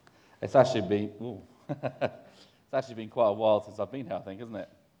It's actually been it's actually been quite a while since I've been here, I think, isn't it?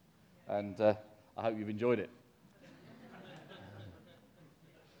 And I hope you've enjoyed it.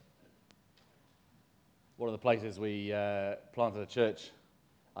 One of the places we planted a church,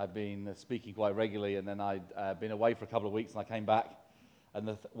 I've been speaking quite regularly, and then I'd been away for a couple of weeks, and I came back,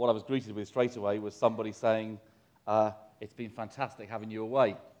 and what I was greeted with straight away was somebody saying, "It's been fantastic having you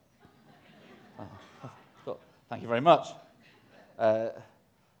away." Thank you very much.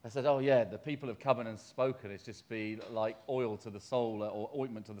 I said, "Oh yeah, the people have come in and spoken. It's just been like oil to the soul, or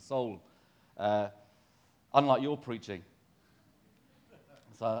ointment to the soul, unlike your preaching."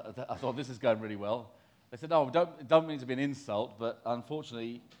 So I thought, this is going really well. They said, "No, don't mean to be an insult, but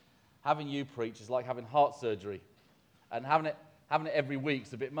unfortunately, having you preach is like having heart surgery, and having it every week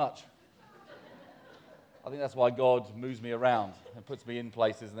is a bit much." I think that's why God moves me around and puts me in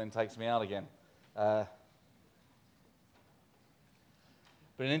places and then takes me out again.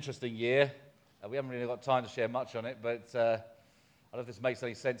 Been an interesting year. We haven't really got time to share much on it, but I don't know if this makes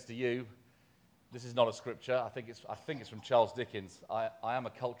any sense to you. This is not a scripture. I think it's from Charles Dickens. I am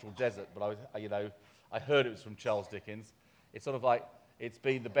a cultural desert, but I heard it was from Charles Dickens. It's sort of like, it's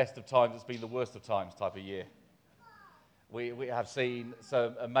been the best of times, it's been the worst of times type of year. We have seen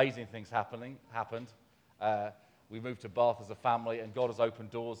some amazing things happened. We moved to Bath as a family, and God has opened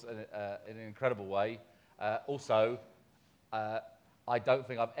doors in an incredible way. I don't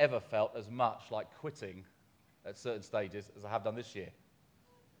think I've ever felt as much like quitting at certain stages as I have done this year.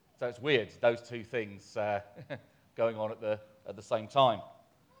 So it's weird, those two things going on at the same time.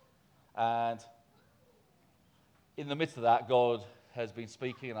 And in the midst of that, God has been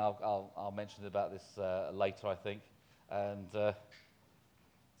speaking, and I'll mention about this later, I think. And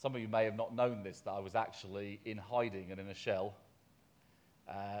some of you may have not known this, that I was actually in hiding and in a shell.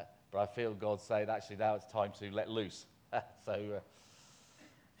 But I feel God saying, actually, now it's time to let loose. So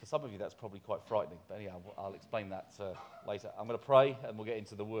for some of you, that's probably quite frightening. But anyhow, I'll explain that later. I'm going to pray, and we'll get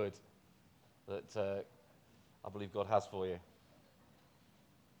into the word that I believe God has for you.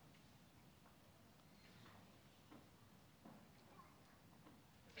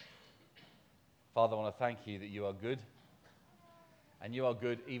 Father, I want to thank you that you are good. And you are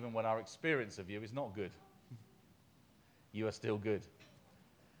good even when our experience of you is not good. You are still good.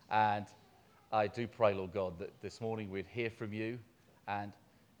 And I do pray, Lord God, that this morning we'd hear from you, and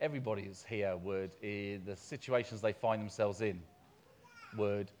everybody who's here would, in the situations they find themselves in,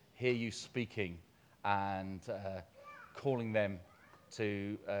 would hear you speaking and calling them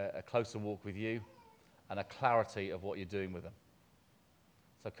to a closer walk with you and a clarity of what you're doing with them.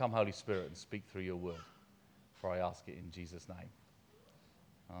 So come, Holy Spirit, and speak through your word, for I ask it in Jesus' name.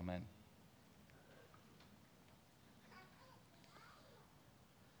 Amen.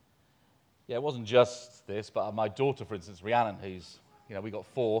 Yeah, it wasn't just this, but my daughter, for instance, Rhiannon, who's, we got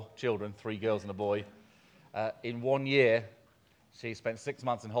 4 children, 3 girls and a boy. In 1 year, she spent 6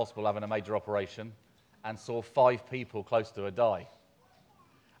 months in hospital having a major operation and saw 5 people close to her die.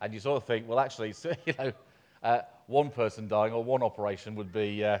 And you sort of think, well, actually, one person dying or one operation would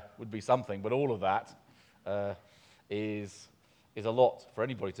be something, but all of that is a lot for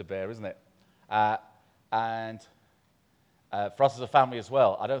anybody to bear, isn't it? And for us as a family as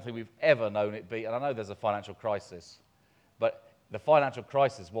well, I don't think we've ever known it be, and I know there's a financial crisis, but the financial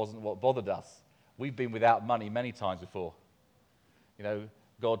crisis wasn't what bothered us. We've been without money many times before.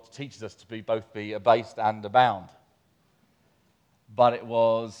 God teaches us to both be abased and abound. But it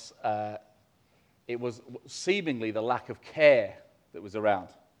was seemingly the lack of care that was around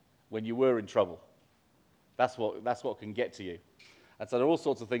when you were in trouble. That's what can get to you. And so there are all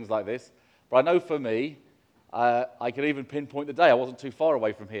sorts of things like this. But I know for me, I can even pinpoint the day. I wasn't too far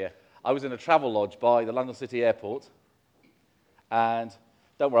away from here. I was in a travel lodge by the London City Airport. And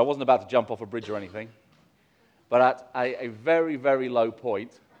don't worry, I wasn't about to jump off a bridge or anything. But at a very, very low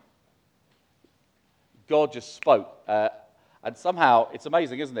point, God just spoke. And somehow, it's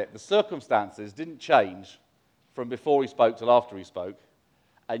amazing, isn't it? The circumstances didn't change from before he spoke till after he spoke.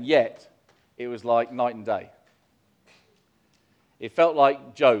 And yet, it was like night and day. It felt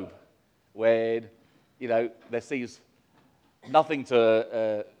like Job, when, there seems nothing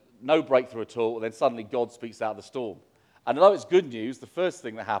no breakthrough at all, and then suddenly God speaks out of the storm. And although it's good news, the first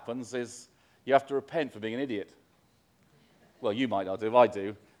thing that happens is you have to repent for being an idiot. Well, you might not do, I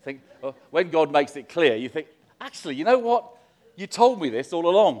do. When God makes it clear, you think, actually, you know what? You told me this all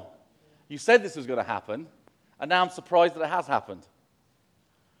along. You said this was going to happen, and now I'm surprised that it has happened.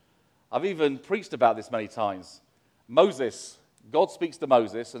 I've even preached about this many times. God speaks to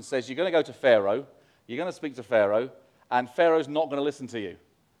Moses and says, you're going to go to Pharaoh, you're going to speak to Pharaoh, and Pharaoh's not going to listen to you.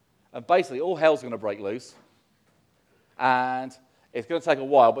 And basically, all hell's going to break loose. And It's going to take a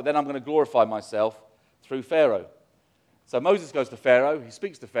while, but then I'm going to glorify myself through Pharaoh. So Moses goes to Pharaoh. He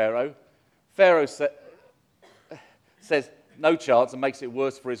speaks to Pharaoh. Pharaoh says no chance and makes it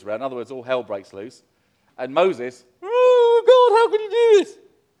worse for Israel. In other words, all hell breaks loose. And Moses, oh, God, how can you do this?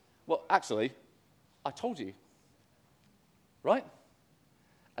 Well, actually, I told you. Right?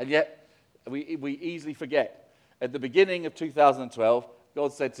 And yet, we easily forget. At the beginning of 2012,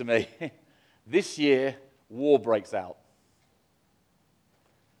 God said to me, this year, war breaks out.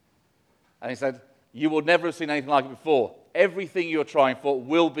 And he said, you will never have seen anything like it before. Everything you're trying for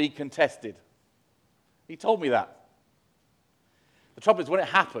will be contested. He told me that. The trouble is, when it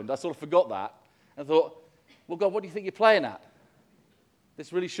happened, I sort of forgot that and thought, well, God, what do you think you're playing at?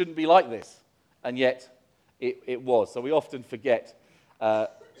 This really shouldn't be like this. And yet, it was. So we often forget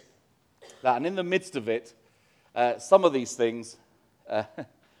that. And in the midst of it, some of these things,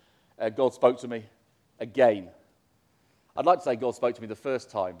 God spoke to me again. I'd like to say God spoke to me the first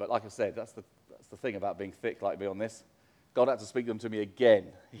time, but like I said, that's the thing about being thick like me on this. God had to speak them to me again.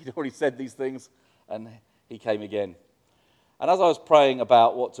 He'd already said these things, and he came again. And as I was praying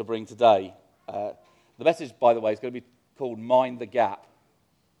about what to bring today, the message, by the way, is going to be called Mind the Gap.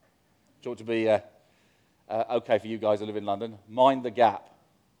 Which ought to be okay for you guys who live in London. Mind the Gap.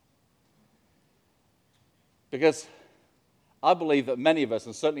 Because I believe that many of us,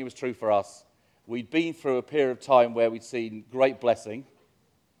 and certainly it was true for us, we'd been through a period of time where we'd seen great blessing,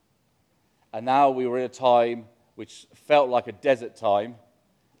 and now we were in a time which felt like a desert time,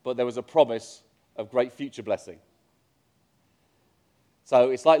 but there was a promise of great future blessing.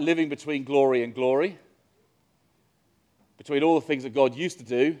 So it's like living between glory and glory, between all the things that God used to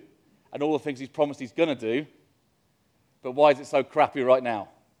do and all the things he's promised he's going to do, but why is it so crappy right now?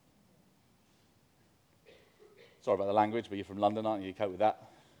 Sorry about the language, but you're from London, aren't you? You cope with that.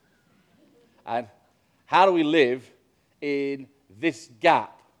 And how do we live in this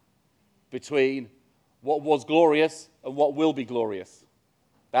gap between what was glorious and what will be glorious?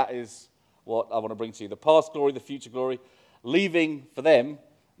 That is what I want to bring to you. The past glory, the future glory, leaving for them,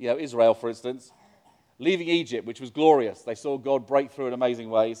 Israel, for instance, leaving Egypt, which was glorious. They saw God break through in amazing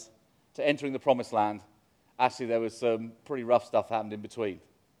ways, to entering the promised land. Actually, there was some pretty rough stuff happened in between.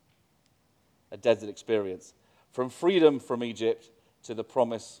 A desert experience. From freedom from Egypt to the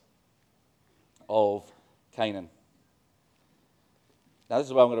promise of Canaan. Now, this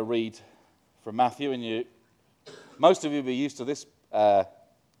is where I'm going to read from Matthew, and most of you will be used to this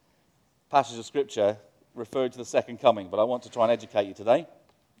passage of Scripture referred to the second coming, but I want to try and educate you today.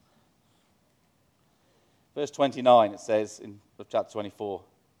 Verse 29, it says in chapter 24,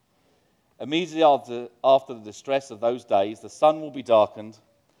 immediately after the distress of those days, the sun will be darkened,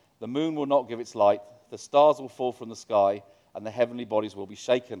 the moon will not give its light, the stars will fall from the sky, and the heavenly bodies will be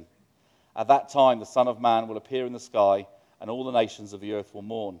shaken. At that time, the Son of Man will appear in the sky, and all the nations of the earth will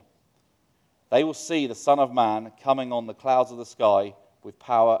mourn. They will see the Son of Man coming on the clouds of the sky with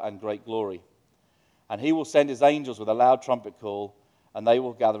power and great glory. And he will send his angels with a loud trumpet call, and they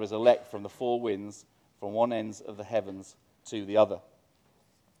will gather his elect from the four winds, from one end of the heavens to the other.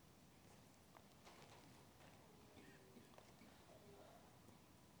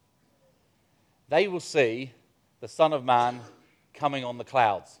 They will see the Son of Man coming on the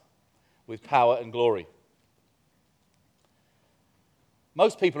clouds with power and glory.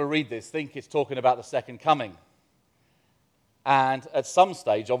 Most people who read this think it's talking about the second coming. And at some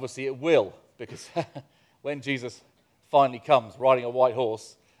stage, obviously it will, because when Jesus finally comes riding a white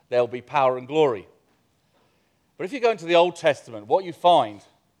horse, there'll be power and glory. But if you go into the Old Testament, what you find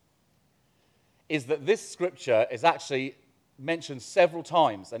is that this scripture is actually mentioned several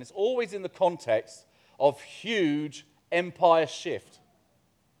times, and it's always in the context of huge empire shift.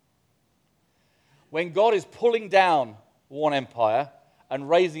 When God is pulling down one empire and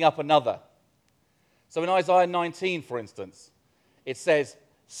raising up another. So in Isaiah 19, for instance, it says,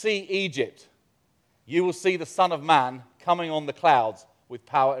 see Egypt, you will see the Son of Man coming on the clouds with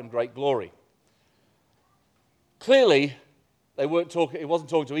power and great glory. Clearly, it wasn't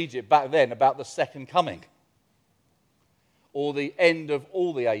talking to Egypt back then about the second coming or the end of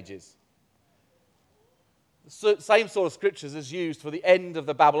all the ages. The same sort of scriptures is used for the end of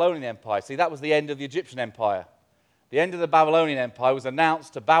the Babylonian Empire. See, that was the end of the Egyptian Empire. The end of the Babylonian Empire was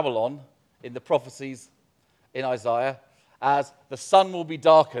announced to Babylon in the prophecies in Isaiah as the sun will be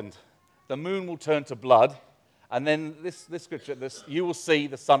darkened, the moon will turn to blood, and then this scripture, you will see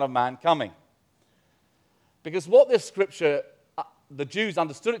the Son of Man coming. Because what this scripture, the Jews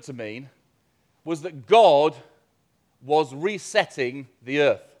understood it to mean, was that God was resetting the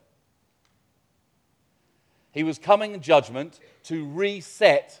earth. He was coming in judgment to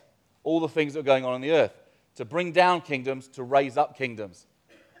reset all the things that were going on the earth, to bring down kingdoms, to raise up kingdoms.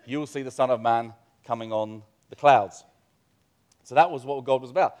 You will see the Son of Man coming on the clouds. So that was what God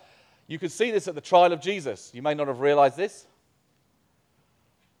was about. You could see this at the trial of Jesus. You may not have realized this.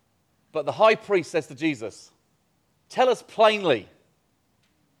 But the high priest says to Jesus, "Tell us plainly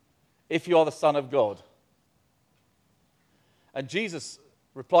if you are the Son of God." And Jesus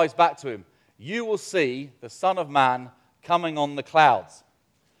replies back to him, "You will see the Son of Man coming on the clouds."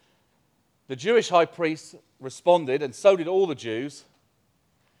 The Jewish high priest responded, and so did all the Jews,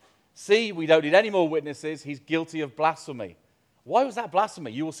 "See, we don't need any more witnesses. He's guilty of blasphemy." Why was that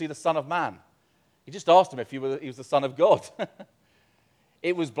blasphemy? You will see the Son of Man. He just asked him if he was the Son of God.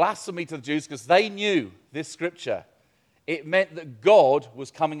 It was blasphemy to the Jews because they knew this scripture. It meant that God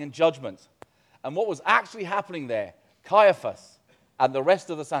was coming in judgment. And what was actually happening there, Caiaphas and the rest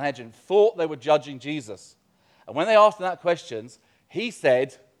of the Sanhedrin thought they were judging Jesus. And when they asked him that question, he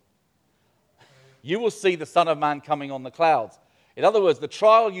said, "You will see the Son of Man coming on the clouds." In other words, the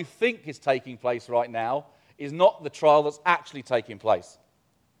trial you think is taking place right now is not the trial that's actually taking place.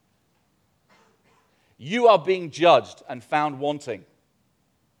 You are being judged and found wanting.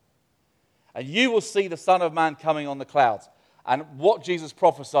 And you will see the Son of Man coming on the clouds. And what Jesus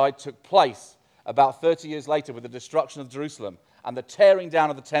prophesied took place about 30 years later with the destruction of Jerusalem and the tearing down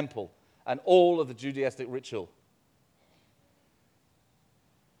of the temple and all of the Judaistic ritual.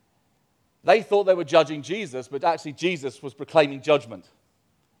 They thought they were judging Jesus, but actually Jesus was proclaiming judgment.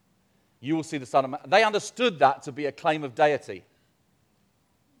 You will see the Son of Man. They understood that to be a claim of deity.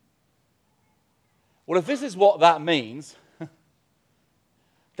 Well, if this is what that means,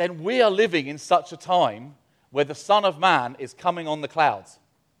 then we are living in such a time where the Son of Man is coming on the clouds.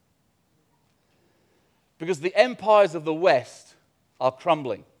 Because the empires of the West are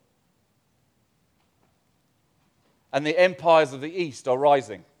crumbling. And the empires of the East are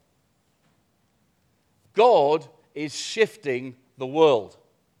rising. God is shifting the world.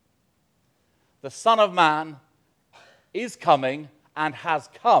 The Son of Man is coming and has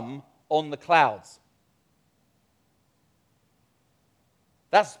come on the clouds.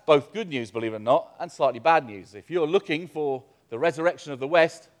 That's both good news, believe it or not, and slightly bad news. If you're looking for the resurrection of the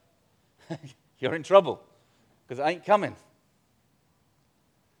West, you're in trouble, because it ain't coming.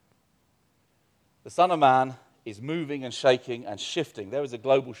 The Son of Man is moving and shaking and shifting. There is a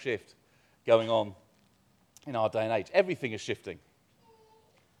global shift going on in our day and age. Everything is shifting.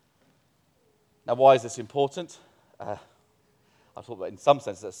 Now, why is this important? I thought that in some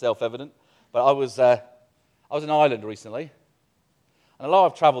sense that's self-evident, but I was in Ireland recently. And although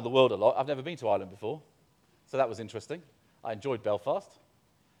I've travelled the world a lot, I've never been to Ireland before. So that was interesting. I enjoyed Belfast.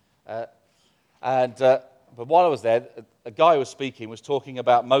 But while I was there, a guy who was speaking was talking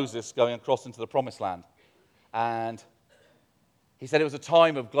about Moses going across into the Promised Land. And he said it was a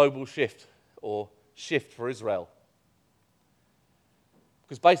time of global shift, or shift for Israel.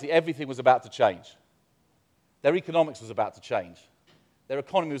 Because basically everything was about to change. Their economics was about to change. Their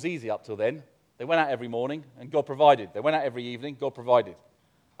economy was easy up till then. They went out every morning and God provided. They went out every evening, God provided.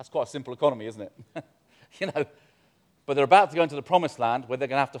 That's quite a simple economy, isn't it? But they're about to go into the Promised Land where they're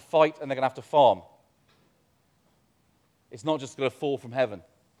going to have to fight and they're going to have to farm. It's not just going to fall from heaven.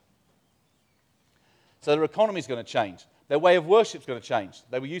 So their economy is going to change. Their way of worship is going to change.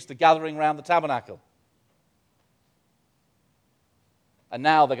 They were used to gathering around the tabernacle. And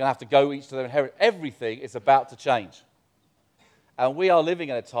now they're going to have to go each to their inheritance. Everything is about to change. And we are living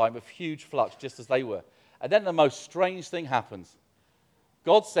in a time of huge flux, just as they were. And then the most strange thing happens.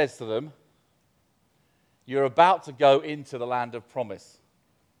 God says to them, "You're about to go into the land of promise.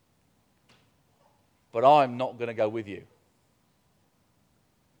 But I'm not going to go with you."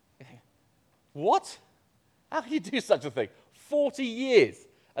 What? How can you do such a thing? 40 years.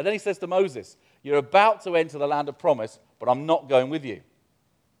 And then he says to Moses, "You're about to enter the land of promise, but I'm not going with you."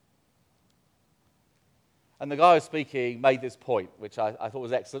 And the guy who was speaking made this point, which I thought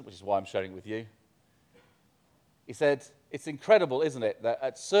was excellent, which is why I'm sharing it with you. He said, it's incredible, isn't it, that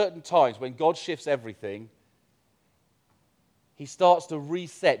at certain times when God shifts everything, he starts to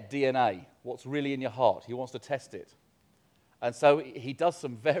reset DNA, what's really in your heart. He wants to test it. And so he does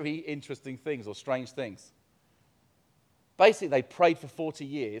some very interesting things or strange things. Basically, they prayed for 40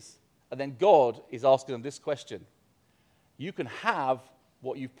 years, and then God is asking them this question. You can have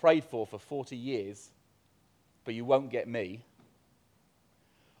what you've prayed for 40 years, but you won't get me.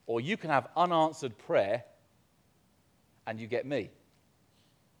 Or you can have unanswered prayer, and you get me.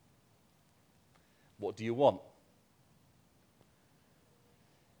 What do you want?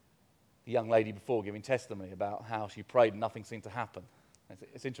 The young lady before giving testimony about how she prayed and nothing seemed to happen.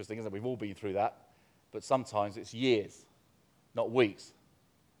 It's interesting, isn't it? We've all been through that. But sometimes it's years, not weeks.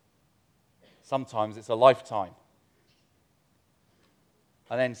 Sometimes it's a lifetime.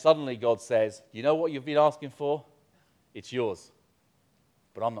 And then suddenly God says, you know what you've been asking for? It's yours.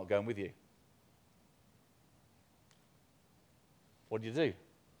 But I'm not going with you. What do you do?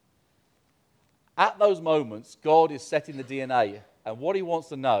 At those moments, God is setting the DNA. And what he wants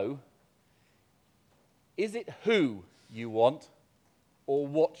to know, is it who you want or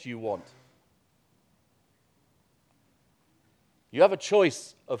what you want? You have a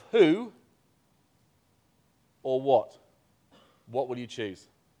choice of who or what. What will you choose?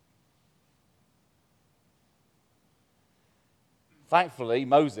 Thankfully,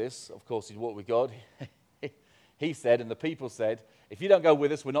 Moses, of course, he'd walked with God. He said, and the people said, if you don't go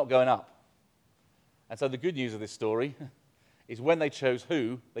with us, we're not going up. And so the good news of this story is when they chose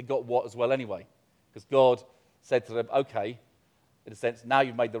who, they got what as well anyway. Because God said to them, okay, in a sense, now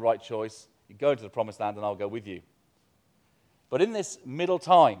you've made the right choice. You go into the promised land and I'll go with you. But in this middle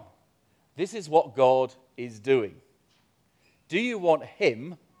time, this is what God is doing. Do you want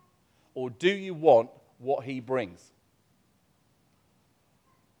him or do you want what he brings?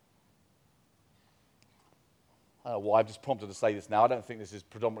 I don't know why I'm just prompted to say this now. I don't think this is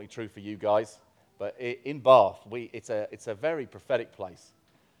predominantly true for you guys. But in Bath, it's a very prophetic place.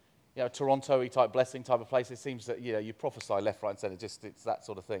 You know, Toronto-y type blessing type of place. It seems that, you know, you prophesy left, right, and centre. It's that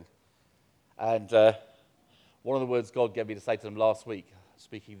sort of thing. And one of the words God gave me to say to them last week,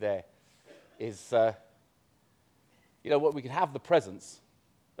 speaking there, is, you know what, we can have the presence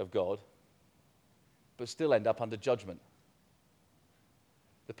of God, but still end up under judgment.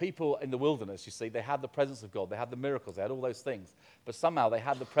 The people in the wilderness, you see, they had the presence of God. They had the miracles. They had all those things. But somehow they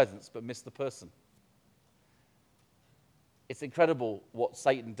had the presence, but missed the person. It's incredible what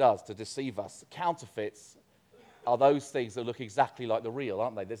Satan does to deceive us. Counterfeits are those things that look exactly like the real,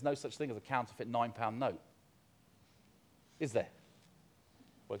 aren't they? There's no such thing as a counterfeit £9 note. Is there?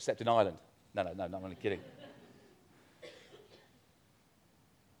 Well, except in Ireland. No, I'm only kidding.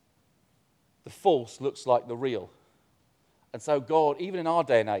 The false looks like the real. And so God, even in our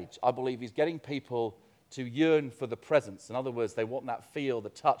day and age, I believe he's getting people to yearn for the presence. In other words, they want that feel, the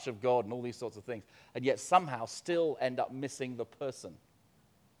touch of God and all these sorts of things, and yet somehow still end up missing the person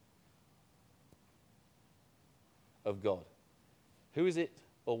of God. Who is it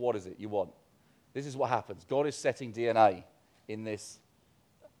or what is it you want? This is what happens. God is setting DNA in this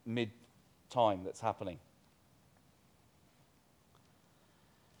mid-time that's happening.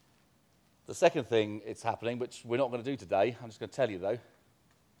 The second thing it's happening, which we're not going to do today, I'm just going to tell you though,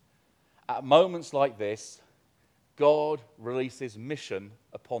 at moments like this, God releases mission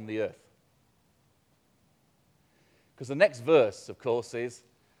upon the earth. Because the next verse, of course, is,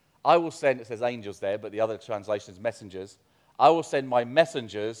 I will send, it says angels there, but the other translation is messengers. I will send my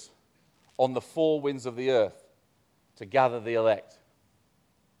messengers on the four winds of the earth to gather the elect.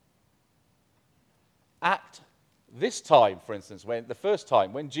 At this time, for instance, when the first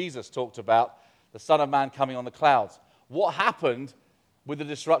time, when Jesus talked about the Son of Man coming on the clouds, what happened with the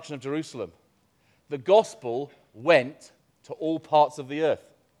destruction of Jerusalem? The gospel went to all parts of the earth.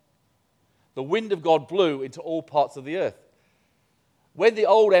 The wind of God blew into all parts of the earth. When the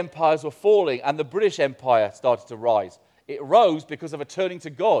old empires were falling and the British Empire started to rise, it rose because of a turning to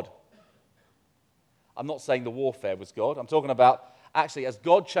God. I'm not saying the warfare was God. I'm talking about actually as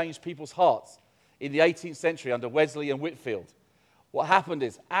God changed people's hearts in the 18th century under Wesley and Whitefield. What happened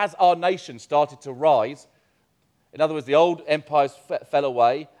is, as our nation started to rise, in other words, the old empires fell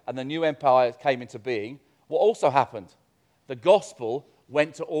away and the new empires came into being, what also happened? The gospel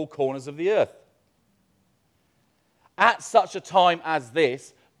went to all corners of the earth. At such a time as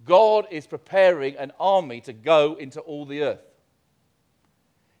this, God is preparing an army to go into all the earth.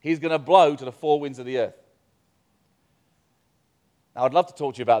 He's going to blow to the four winds of the earth. Now, I'd love to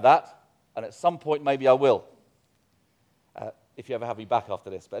talk to you about that. And at some point, maybe I will, if you ever have me back after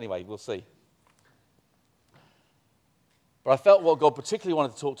this. But anyway, we'll see. But I felt what God particularly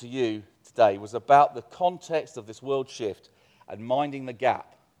wanted to talk to you today was about the context of this world shift and minding the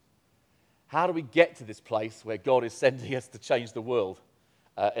gap. How do we get to this place where God is sending us to change the world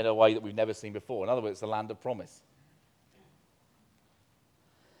in a way that we've never seen before? In other words, the land of promise.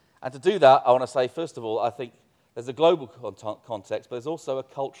 And to do that, I want to say, first of all, I think there's a global context, but there's also a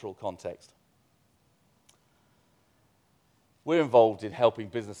cultural context. We're involved in helping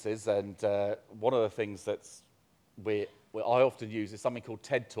businesses, and one of the things that I often use is something called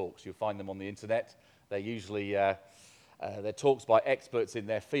TED Talks. You'll find them on the internet. They're usually they're talks by experts in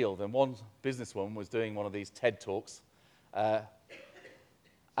their field. And one businesswoman was doing one of these TED Talks,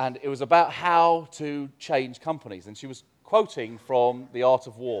 and it was about how to change companies. And she was quoting from The Art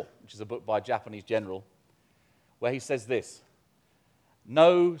of War, which is a book by a Japanese general, where he says this: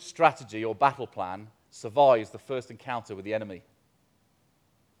 No strategy or battle plan survives the first encounter with the enemy.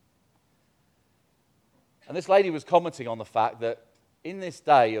 And this lady was commenting on the fact that in this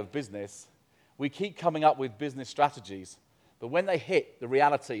day of business, we keep coming up with business strategies, but when they hit the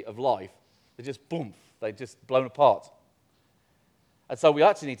reality of life, they just boom, they're just blown apart. And so we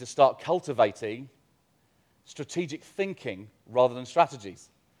actually need to start cultivating strategic thinking rather than strategies.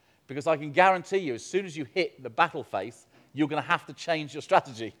 Because I can guarantee you, as soon as you hit the battle face, you're going to have to change your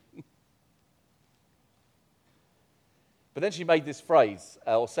strategy. But then she made this phrase,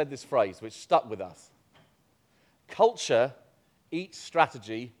 or said this phrase, which stuck with us. Culture eats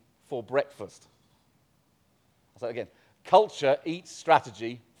strategy for breakfast. I'll say it again. Culture eats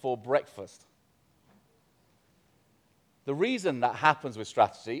strategy for breakfast. The reason that happens with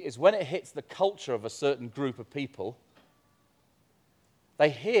strategy is when it hits the culture of a certain group of people, they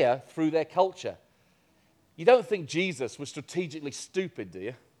hear through their culture. You don't think Jesus was strategically stupid, do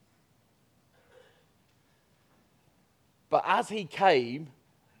you? But as he came,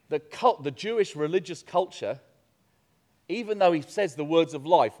 the Jewish religious culture, even though he says the words of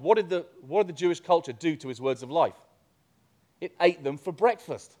life, what did the Jewish culture do to his words of life? It ate them for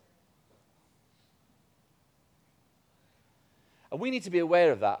breakfast. And we need to be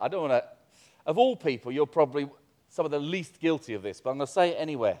aware of that. I don't want to, of all people, you're probably some of the least guilty of this, but I'm going to say it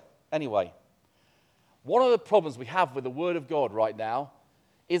anyway. One of the problems we have with the Word of God right now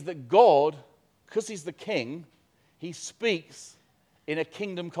is that God, because he's the king, he speaks in a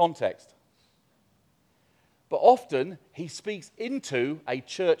kingdom context. But often, he speaks into a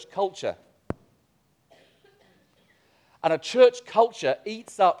church culture. And a church culture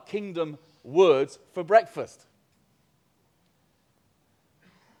eats up kingdom words for breakfast.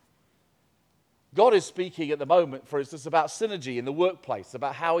 God is speaking at the moment, for instance, about synergy in the workplace,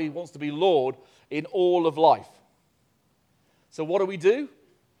 about how he wants to be Lord in all of life. So what do?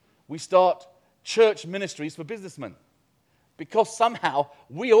 We start church ministries for businessmen. Because somehow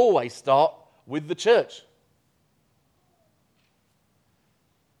we always start with the church.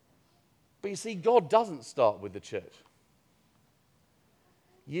 But you see, God doesn't start with the church.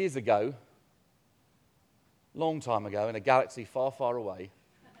 Years ago, long time ago, in a galaxy far, far away,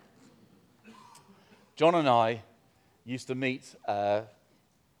 John and I used to meet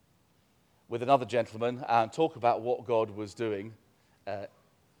with another gentleman and talk about what God was doing. And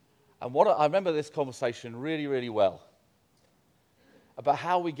I remember this conversation really, really well about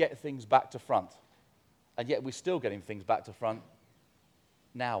how we get things back to front. And yet we're still getting things back to front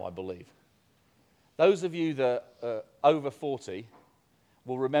now, I believe. Those of you that are over 40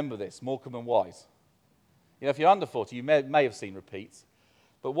 will remember this, Morecambe and Wise. You know, if you're under 40, you may have seen repeats.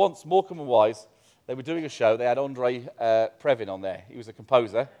 But once, Morecambe and Wise, they were doing a show. They had Andre Previn on there. He was a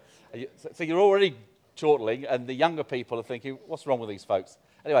composer. So you're already chortling, and the younger people are thinking, what's wrong with these folks?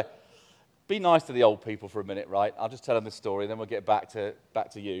 Anyway, be nice to the old people for a minute, right? I'll just tell them this story, then we'll get back to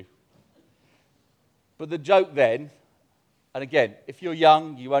you. But the joke then, and again, if you're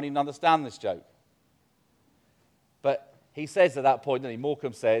young, you won't even understand this joke. But he says at that point,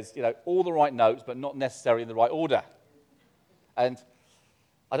 Morecambe says, all the right notes, but not necessarily in the right order. And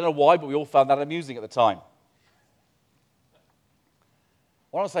I don't know why, but we all found that amusing at the time.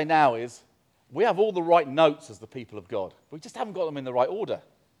 What I want to say now is, we have all the right notes as the people of God. We just haven't got them in the right order.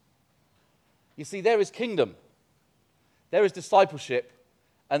 You see, there is kingdom, there is discipleship,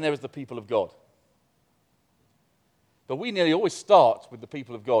 and there is the people of God. But we nearly always start with the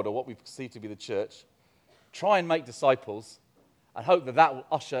people of God, or what we perceive to be the church, try and make disciples, and hope that will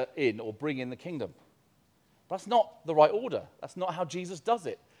usher in or bring in the kingdom. But that's not the right order. That's not how Jesus does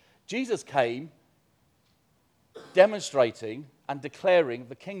it. Jesus came demonstrating and declaring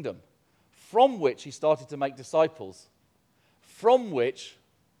the kingdom, from which he started to make disciples, from which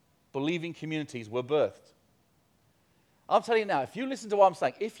believing communities were birthed. I'm telling you now, if you listen to what I'm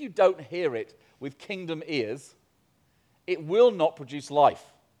saying, if you don't hear it with kingdom ears, it will not produce life.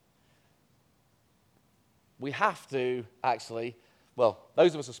 We have to actually, those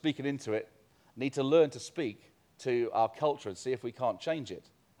of us who are speaking into it, need to learn to speak to our culture and see if we can't change it.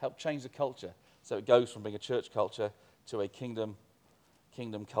 Help change the culture so it goes from being a church culture to a kingdom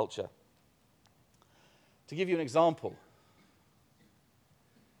culture. To give you an example,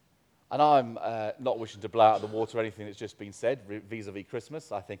 and I'm not wishing to blow out of the water anything that's just been said vis-a-vis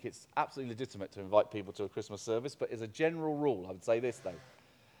Christmas. I think it's absolutely legitimate to invite people to a Christmas service, but as a general rule, I would say this though.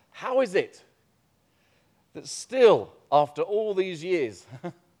 How is it that still, after all these years,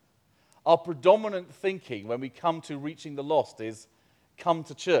 our predominant thinking when we come to reaching the lost is come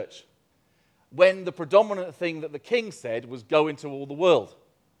to church, when the predominant thing that the king said was go into all the world?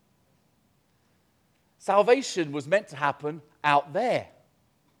 Salvation was meant to happen out there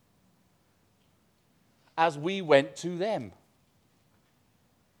as we went to them.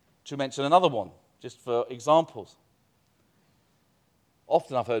 To mention another one, just for examples.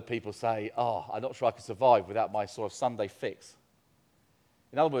 Often I've heard people say, I'm not sure I could survive without my sort of Sunday fix.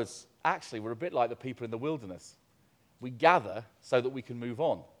 In other words, actually, we're a bit like the people in the wilderness. We gather so that we can move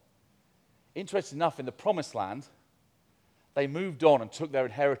on. Interesting enough, in the Promised Land, they moved on and took their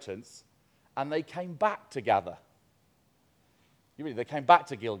inheritance, and they came back to gather. They came back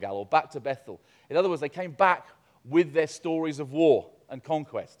to Gilgal or back to Bethel. In other words, they came back with their stories of war and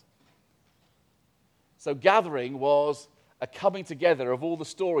conquest. So gathering was a coming together of all the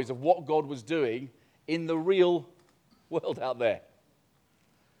stories of what God was doing in the real world out there.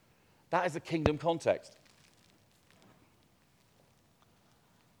 That is the kingdom context.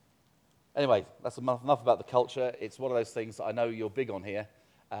 Anyway, that's enough about the culture. It's one of those things that I know you're big on here.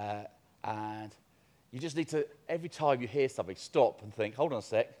 And you just need to, every time you hear something, stop and think, hold on a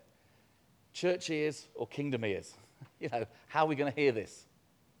sec. Church ears or kingdom ears? How are we going to hear this?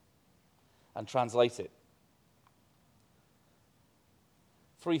 And translate it.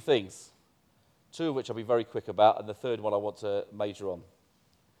 3 things, 2 of which I'll be very quick about, and the third one I want to major on.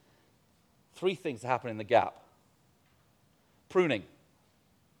 3 things that happen in the gap. Pruning.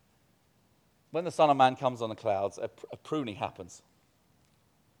 When the Son of Man comes on the clouds, a pruning happens.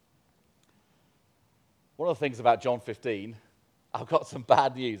 One of the things about John 15, I've got some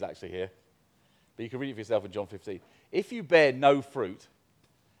bad news actually here, but you can read it for yourself in John 15. If you bear no fruit,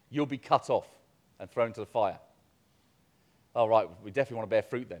 you'll be cut off and thrown into the fire. All right, we definitely want to bear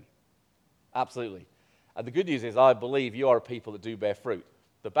fruit then. Absolutely. And the good news is I believe you are a people that do bear fruit.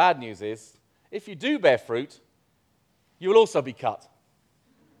 The bad news is if you do bear fruit, you will also be cut.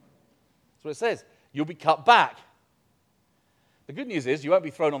 That's what it says. You'll be cut back. The good news is you won't be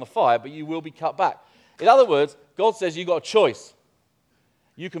thrown on the fire, but you will be cut back. In other words, God says you've got a choice.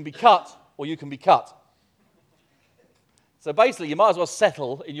 You can be cut or you can be cut. So basically, you might as well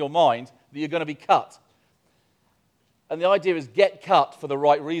settle in your mind that you're going to be cut. And the idea is get cut for the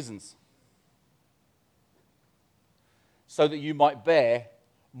right reasons, so that you might bear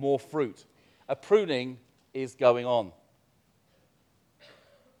more fruit. A pruning is going on.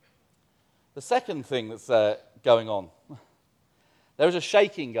 The second thing that's going on, there is a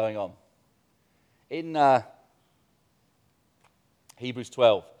shaking going on. In Hebrews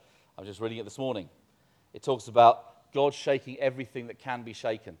 12, I was just reading it this morning, it talks about God shaking everything that can be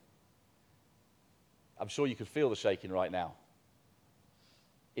shaken. I'm sure you can feel the shaking right now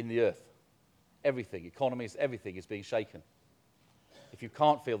in the earth. Everything, economies, everything is being shaken. If you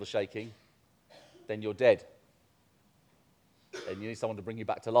can't feel the shaking, then you're dead. And you need someone to bring you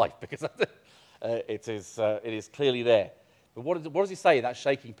back to life because it is clearly there. But what does he say in that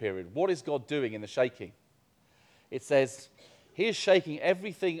shaking period? What is God doing in the shaking? It says, he is shaking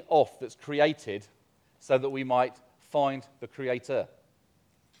everything off that's created so that we might find the Creator.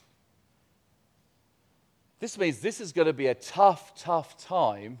 This means this is going to be a tough, tough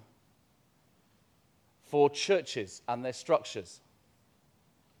time for churches and their structures.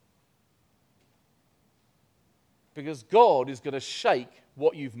 Because God is going to shake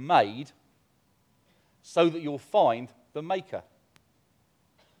what you've made so that you'll find the Maker.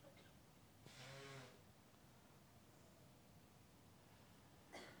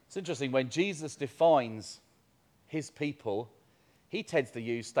 It's interesting, when Jesus defines his people, he tends to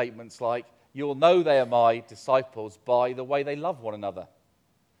use statements like, you'll know they are my disciples by the way they love one another.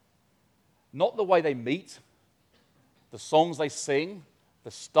 Not the way they meet, the songs they sing,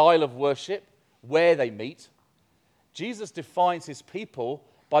 the style of worship, where they meet. Jesus defines his people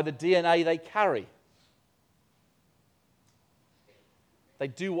by the DNA they carry. They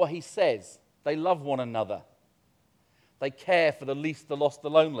do what he says. They love one another. They care for the least, the lost,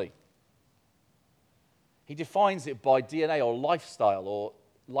 the lonely. He defines it by DNA or lifestyle or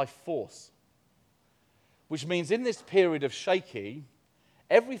life force. Which means in this period of shaking,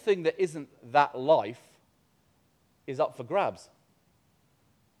 everything that isn't that life is up for grabs.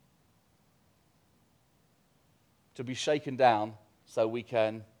 To be shaken down so we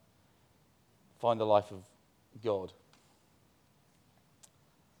can find the life of God.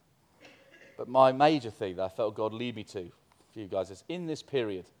 But my major thing that I felt God lead me to for you guys is in this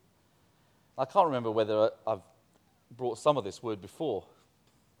period. I can't remember whether I've brought some of this word before,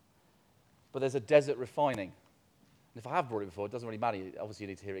 but there's a desert refining. And if I have brought it before, it doesn't really matter. Obviously, you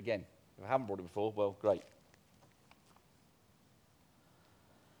need to hear it again. If I haven't brought it before, well, great.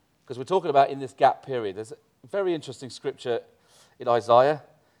 Because we're talking about in this gap period. There's a very interesting scripture in Isaiah.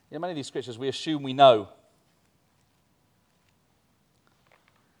 Many of these scriptures we assume we know.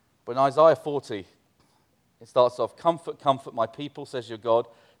 But in Isaiah 40, It starts off, "Comfort, comfort my people, says your God.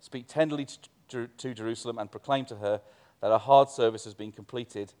 Speak tenderly to Jerusalem and proclaim to her that her hard service has been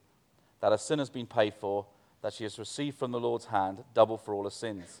completed, that her sin has been paid for, that she has received from the Lord's hand double for all her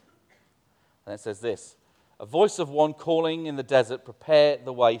sins." And it says this, "A voice of one calling in the desert, prepare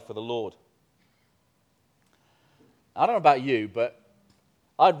the way for the Lord." I don't know about you, but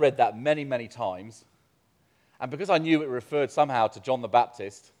I'd read that many, many times. And because I knew it referred somehow to John the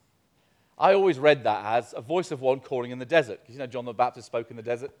Baptist, I always read that as a voice of one calling in the desert. Because you know John the Baptist spoke in the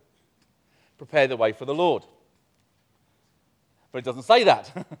desert. Prepare the way for the Lord. But it doesn't say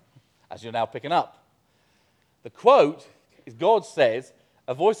that, as you're now picking up. The quote is God says,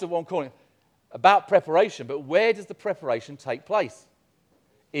 a voice of one calling, about preparation. But where does the preparation take place?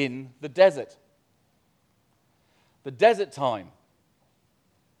 In the desert. The desert time.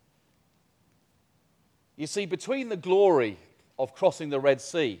 You see, between the glory of crossing the Red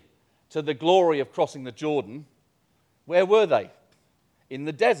Sea to the glory of crossing the Jordan, where were they? In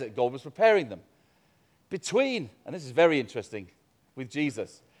the desert. God was preparing them. Between, and this is very interesting with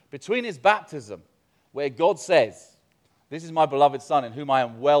Jesus, between his baptism, where God says, "This is my beloved Son in whom I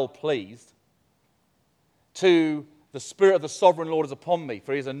am well pleased," to "The Spirit of the Sovereign Lord is upon me,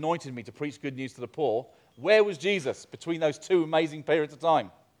 for he has anointed me to preach good news to the poor," where was Jesus between those two amazing periods of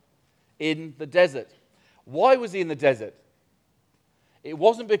time? In the desert. Why was he in the desert? It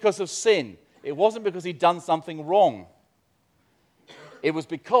wasn't because of sin. It wasn't because he'd done something wrong. It was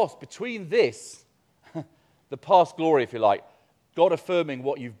because between this, the past glory, if you like, God affirming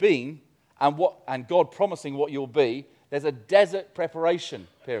what you've been and God promising what you'll be, there's a desert preparation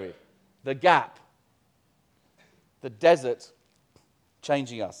period. The gap. The desert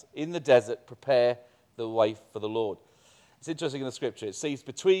changing us. In the desert, prepare the way for the Lord. It's interesting in the scripture. It says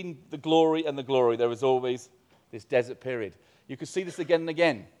between the glory and the glory, there is always this desert period. You can see this again and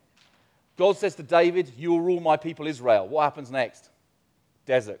again. God says to David, "You will rule my people Israel." What happens next?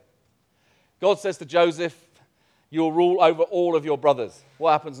 Desert. God says to Joseph, "You will rule over all of your brothers."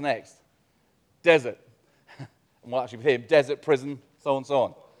 What happens next? Desert. And well, actually with him, desert, prison, so on and so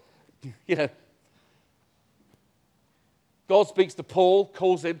on. You know, God speaks to Paul,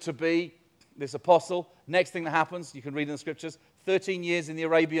 calls him to be this apostle. Next thing that happens, you can read in the scriptures, 13 years in the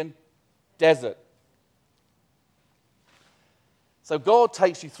Arabian desert. So God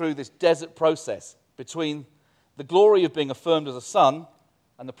takes you through this desert process between the glory of being affirmed as a son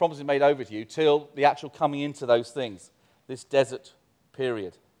and the promises made over to you till the actual coming into those things, this desert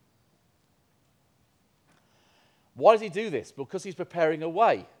period. Why does he do this? Because he's preparing a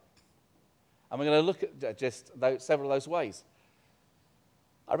way. And we're going to look at just several of those ways.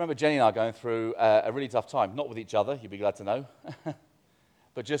 I remember Jenny and I going through a really tough time, not with each other, you'd be glad to know,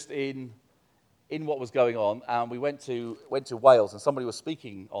 but just in what was going on. And we went to Wales, and somebody was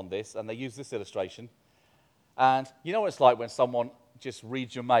speaking on this, and they used this illustration. And you know what it's like when someone just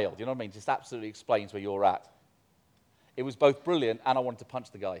reads your mail, do you know what I mean? Just absolutely explains where you're at. It was both brilliant, and I wanted to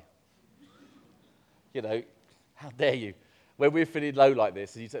punch the guy. You know, how dare you? When we're feeling low like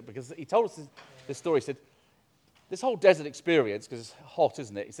this, because he told us this story, he said, this whole desert experience, because it's hot,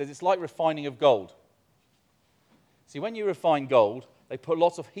 isn't it? He says it's like refining of gold. See, when you refine gold, they put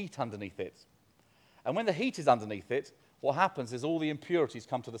lots of heat underneath it. And when the heat is underneath it, what happens is all the impurities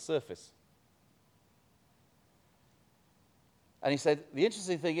come to the surface. And he said, the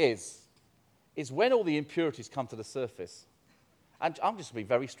interesting thing is when all the impurities come to the surface, and I'm just going to be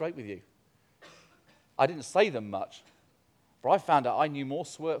very straight with you. I didn't say them much, but I found out I knew more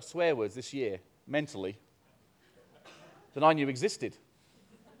swear words this year, mentally, than I knew existed.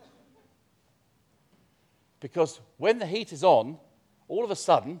 Because when the heat is on, all of a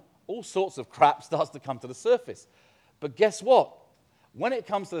sudden, all sorts of crap starts to come to the surface. But guess what? When it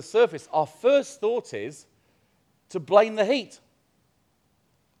comes to the surface, our first thought is to blame the heat.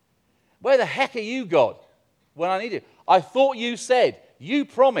 Where the heck are you, God, when I need you? I thought you said, you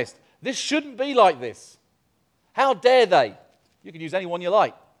promised, this shouldn't be like this. How dare they? You can use any one you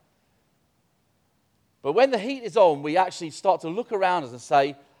like. But when the heat is on, we actually start to look around us and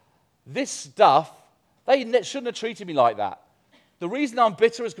say, this stuff, they shouldn't have treated me like that. The reason I'm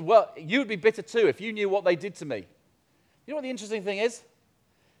bitter is, well, you'd be bitter too if you knew what they did to me. You know what the interesting thing is?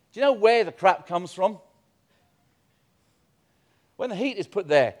 Do you know where the crap comes from? When the heat is put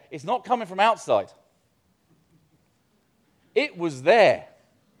there, it's not coming from outside. It was there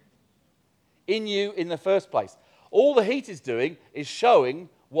in you in the first place. All the heat is doing is showing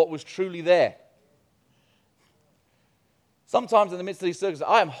what was truly there. Sometimes in the midst of these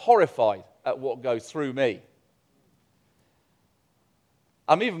circumstances, I am horrified at what goes through me.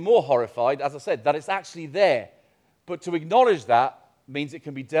 I'm even more horrified, as I said, that it's actually there. But to acknowledge that means it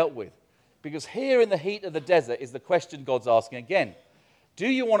can be dealt with. Because here in the heat of the desert is the question God's asking again. Do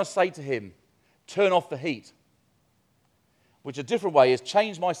you want to say to him, turn off the heat? Which a different way is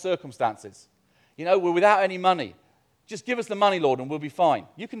change my circumstances. You know, we're without any money. Just give us the money, Lord, and we'll be fine.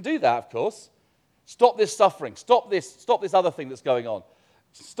 You can do that, of course. Stop this suffering. Stop this other thing that's going on.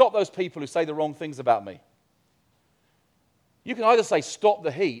 Stop those people who say the wrong things about me. You can either say, stop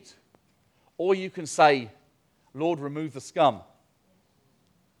the heat, or you can say, Lord, remove the scum.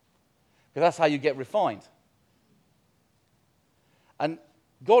 Because that's how you get refined. And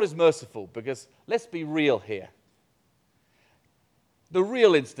God is merciful because, let's be real here. The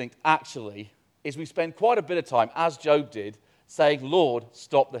real instinct, actually, is we spend quite a bit of time, as Job did, saying, Lord,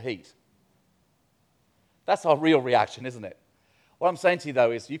 stop the heat. That's our real reaction, isn't it? What I'm saying to you,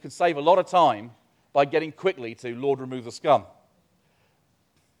 though, is you can save a lot of time by getting quickly to, Lord, remove the scum.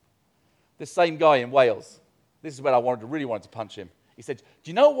 This same guy in Wales, this is where I really wanted to punch him. He said, do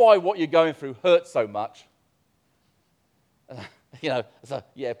you know why what you're going through hurts so much? You know, so,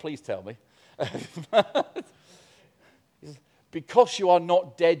 yeah, please tell me. He says, because you are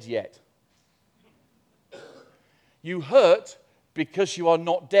not dead yet. You hurt because you are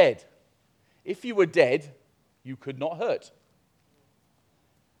not dead. If you were dead, you could not hurt.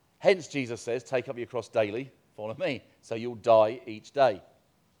 Hence, Jesus says, take up your cross daily, follow me, so you'll die each day.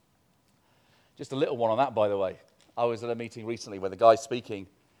 Just a little one on that, by the way. I was at a meeting recently where the guy speaking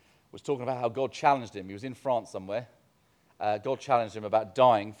was talking about how God challenged him. He was in France somewhere. God challenged him about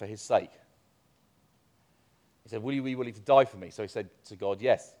dying for his sake. He said, will you be willing to die for me? So he said to God,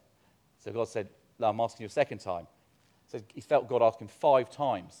 yes. So God said, no, I'm asking you a second time. So he felt God ask him 5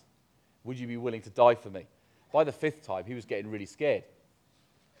 times, would you be willing to die for me? By the 5th time, he was getting really scared.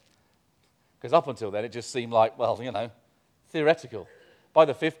 Because up until then, it just seemed like, well, you know, theoretical. By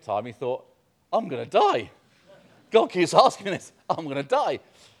the 5th time, he thought, I'm going to die. God keeps asking this, I'm going to die.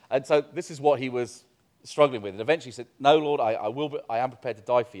 And so this is what he was struggling with. And eventually he said, no, Lord, I am prepared to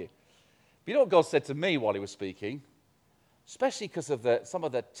die for you. But you know what God said to me while he was speaking? Especially because of some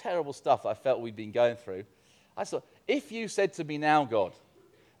of the terrible stuff that I felt we'd been going through. I thought, if you said to me now, God,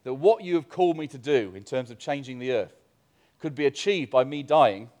 that what you have called me to do in terms of changing the earth could be achieved by me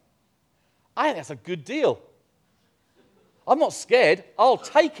dying, I think that's a good deal. I'm not scared. I'll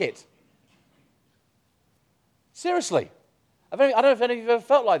take it. Seriously. I don't know if any of you have ever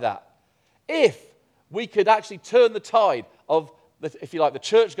felt like that. If we could actually turn the tide of, if you like, the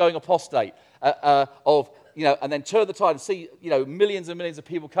church going apostate, and then turn the tide and see, millions and millions of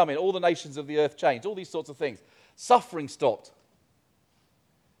people come in, all the nations of the earth change, all these sorts of things. Suffering stopped.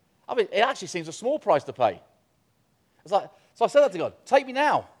 I mean, it actually seems a small price to pay. It's like, so I said that to God, take me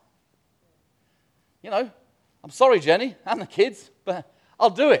now. I'm sorry, Jenny, and the kids, but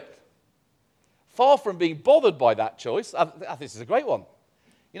I'll do it. Far from being bothered by that choice, I think this is a great one.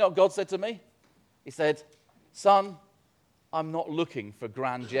 You know what God said to me? He said, son, I'm not looking for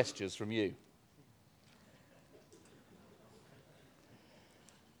grand gestures from you.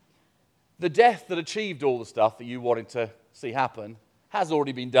 The death that achieved all the stuff that you wanted to see happen has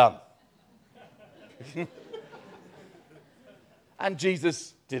already been done. And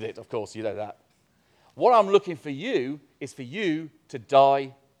Jesus did it, of course, you know that. What I'm looking for you is for you to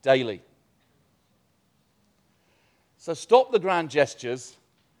die daily. So stop the grand gestures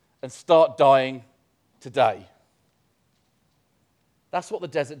and start dying today. That's what the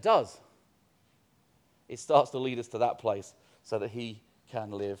desert does. It starts to lead us to that place so that he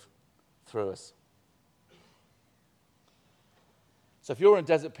can live through us. So if you're in a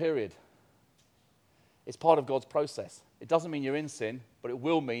desert period, it's part of God's process. It doesn't mean you're in sin, but it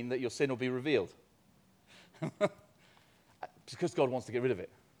will mean that your sin will be revealed. Because God wants to get rid of it.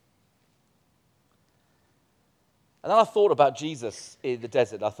 And then I thought about Jesus in the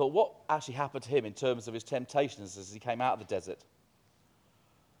desert. I thought, what actually happened to him in terms of his temptations as he came out of the desert?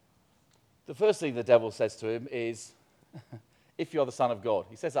 The first thing the devil says to him is, if you are the Son of God.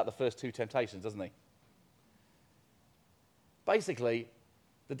 He says that the first 2 temptations, doesn't he? Basically,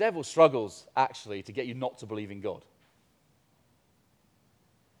 the devil struggles, actually, to get you not to believe in God.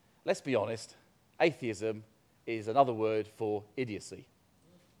 Let's be honest, atheism is another word for idiocy.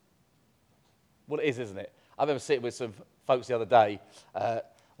 Well, it is, isn't it? I remember sitting with some folks the other day,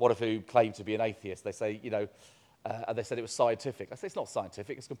 one of who claimed to be an atheist. They say, and they said it was scientific. I said, it's not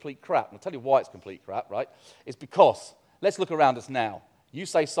scientific, it's complete crap. And I'll tell you why it's complete crap, right? It's because, let's look around us now. You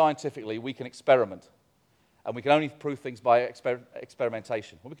say scientifically we can experiment. And we can only prove things by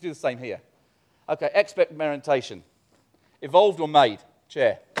experimentation. Well, we can do the same here. Okay, experimentation. Evolved or made?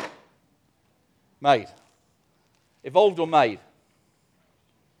 Chair. Made. Evolved or made?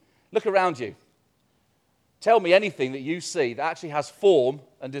 Look around you. Tell me anything that you see that actually has form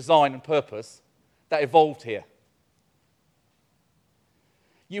and design and purpose that evolved here.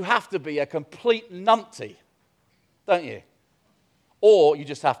 You have to be a complete numpty, don't you? Or you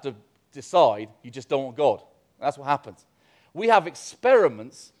just have to decide you just don't want God. That's what happens. We have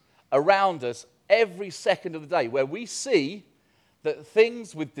experiments around us every second of the day where we see that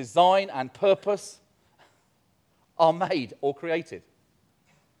things with design and purpose are made or created.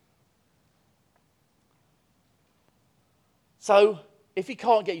 So, if he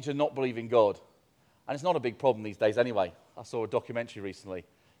can't get you to not believe in God, and it's not a big problem these days anyway. I saw a documentary recently.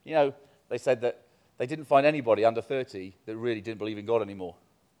 You know, they said that they didn't find anybody under 30 that really didn't believe in God anymore.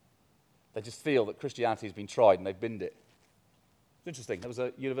 They just feel that Christianity has been tried and they've binned it. It's interesting. There was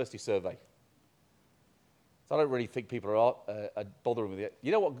a university survey. So I don't really think people are bothering with it.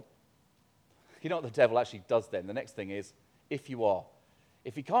 You know what the devil actually does then? The next thing is, if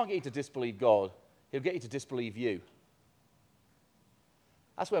he can't get you to disbelieve God, he'll get you to disbelieve you.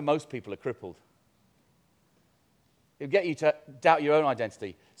 That's where most people are crippled. He'll get you to doubt your own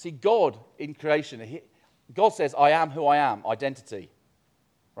identity. See, God in creation, God says, I am who I am, identity.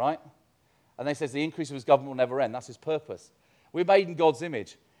 Right? And then he says the increase of his government will never end. That's his purpose. We're made in God's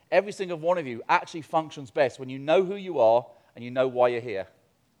image. Every single one of you actually functions best when you know who you are and you know why you're here.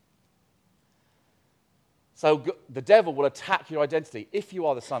 So the devil will attack your identity if you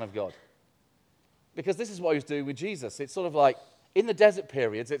are the Son of God. Because this is what he was doing with Jesus. It's sort of like, in the desert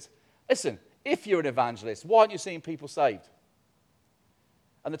periods, listen, if you're an evangelist, why aren't you seeing people saved?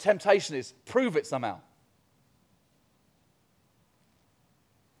 And the temptation is, prove it somehow.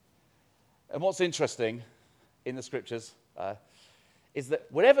 And what's interesting in the scriptures is that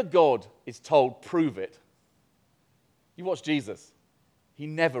whenever God is told, prove it, you watch Jesus, he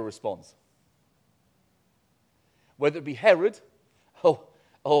never responds. Whether it be Herod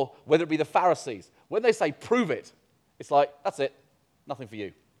or whether it be the Pharisees, when they say, prove it, it's like, that's it, nothing for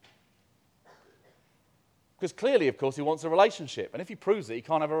you. Because clearly, of course, he wants a relationship. And if he proves it, he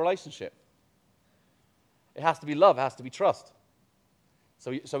can't have a relationship. It has to be love, it has to be trust.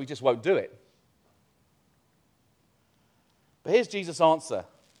 So he just won't do it. But here's Jesus' answer.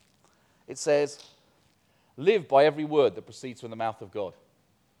 It says, live by every word that proceeds from the mouth of God.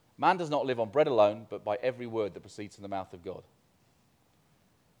 Man does not live on bread alone, but by every word that proceeds from the mouth of God.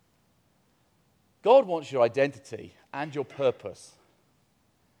 God wants your identity and your purpose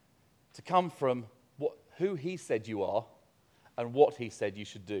to come from who he said you are and what he said you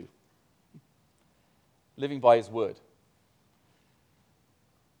should do. Living by his word.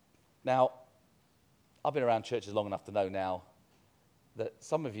 Now, I've been around churches long enough to know now that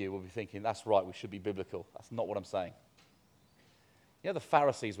some of you will be thinking, that's right, we should be biblical. That's not what I'm saying. You know, the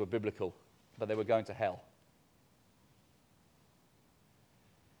Pharisees were biblical, but they were going to hell.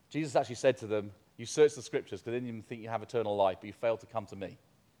 Jesus actually said to them, you search the scriptures because they didn't even think you have eternal life, but you failed to come to me.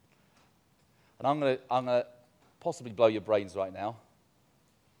 And I'm going to possibly blow your brains right now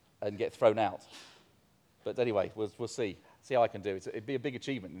and get thrown out. But anyway, we'll see. See how I can do it. It'd be a big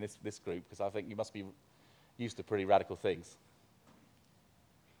achievement in this group because I think you must be used to pretty radical things.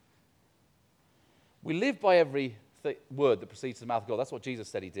 We live by every word that proceeds from the mouth of God. That's what Jesus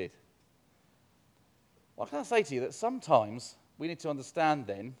said he did. Well, can I say to you that sometimes we need to understand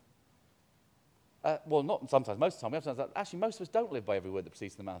then, not sometimes, most of the time, we have to understand that actually most of us don't live by every word that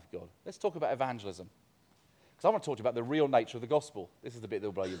proceeds from the mouth of God. Let's talk about evangelism. Because I want to talk to you about the real nature of the gospel. This is the bit that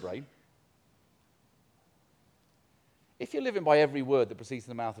will blow your brain. If you're living by every word that proceeds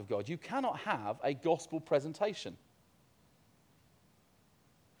from the mouth of God, you cannot have a gospel presentation.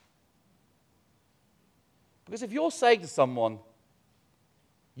 Because if you're saying to someone,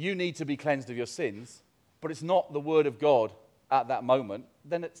 you need to be cleansed of your sins, but it's not the word of God at that moment,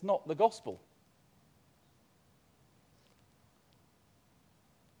 then it's not the gospel.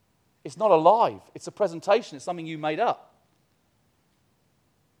 It's not alive. It's a presentation. It's something you made up.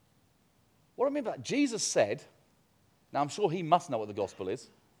 What I mean by that, Jesus said, now I'm sure he must know what the gospel is.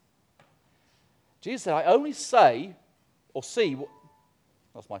 Jesus said, I only say or see what...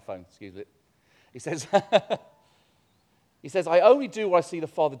 That's my phone, excuse me. He says, I only do what I see the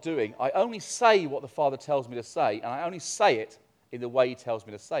Father doing. I only say what the Father tells me to say, and I only say it in the way he tells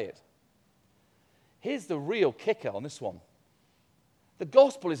me to say it. Here's the real kicker on this one. The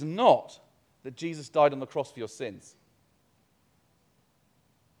gospel is not that Jesus died on the cross for your sins.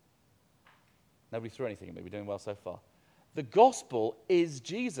 Nobody threw anything at me. We're doing well so far. The gospel is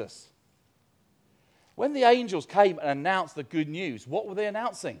Jesus. When the angels came and announced the good news, what were they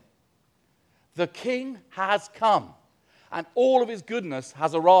announcing? The King has come, and all of his goodness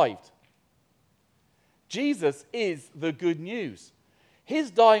has arrived. Jesus is the good news.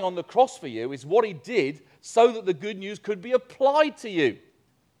 His dying on the cross for you is what he did so that the good news could be applied to you.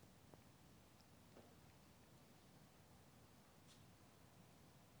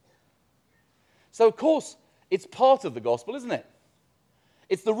 So, of course, it's part of the gospel, isn't it?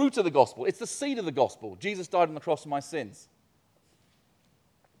 It's the root of the gospel. It's the seed of the gospel. Jesus died on the cross for my sins.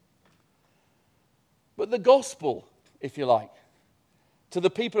 But the gospel, if you like, to the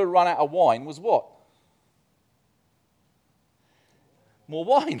people who ran out of wine was what? More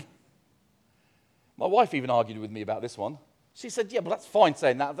wine. My wife even argued with me about this one. She said, yeah, but that's fine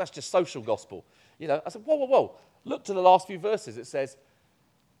saying that. That's just social gospel. You know, I said, whoa. Look to the last few verses. It says,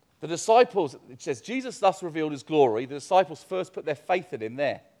 the disciples, it says, Jesus thus revealed his glory. The disciples first put their faith in him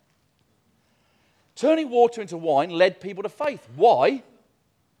there. Turning water into wine led people to faith. Why?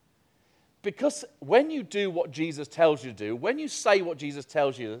 Because when you do what Jesus tells you to do, when you say what Jesus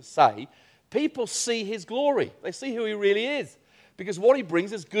tells you to say, people see his glory. They see who he really is. Because what he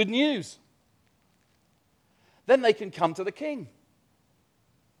brings is good news. Then they can come to the king.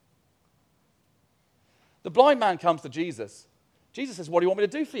 The blind man comes to Jesus. Jesus says, what do you want me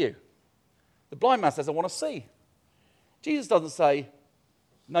to do for you? The blind man says, I want to see. Jesus doesn't say,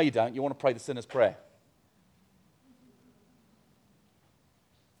 no, you don't. You want to pray the sinner's prayer.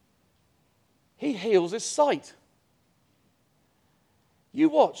 He heals his sight. You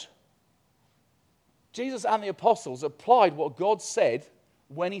watch. Jesus and the apostles applied what God said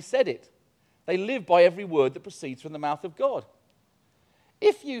when he said it. They live by every word that proceeds from the mouth of God.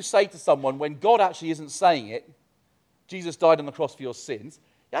 If you say to someone when God actually isn't saying it, Jesus died on the cross for your sins,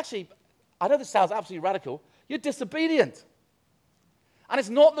 actually, I know this sounds absolutely radical, you're disobedient. And it's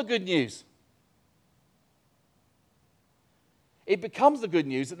not the good news. It becomes the good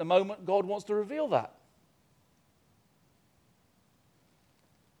news at the moment God wants to reveal that.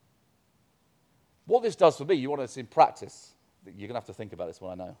 What this does for me, you want this in practice. You're going to have to think about this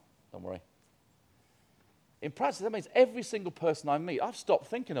one, I know. Don't worry. In practice, that means every single person I meet, I've stopped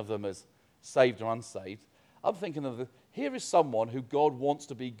thinking of them as saved or unsaved. I'm thinking of here is someone who God wants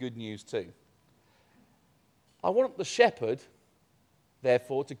to be good news to. I want the shepherd,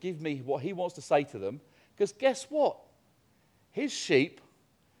 therefore, to give me what he wants to say to them, because guess what? His sheep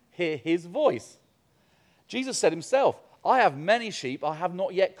hear his voice. Jesus said himself, I have many sheep I have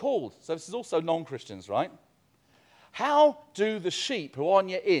not yet called. So this is also non-Christians, right? How do the sheep who aren't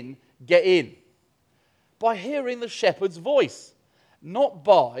yet in get in? By hearing the shepherd's voice, not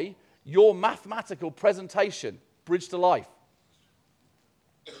by your mathematical presentation, Bridge to Life.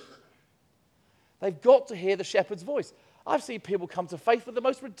 They've got to hear the shepherd's voice. I've seen people come to faith with the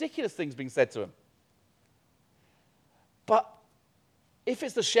most ridiculous things being said to them. But if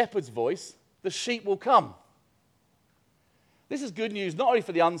it's the shepherd's voice, the sheep will come. This is good news not only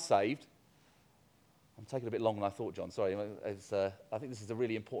for the unsaved. I'm taking a bit longer than I thought, John. Sorry. I think this is a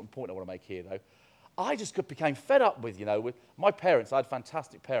really important point I want to make here, though. I just became fed up with my parents. I had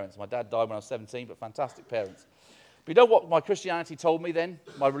fantastic parents. My dad died when I was 17, but fantastic parents. But you know what my Christianity told me then?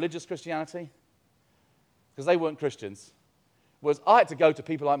 My religious Christianity? Because they weren't Christians. Was I had to go to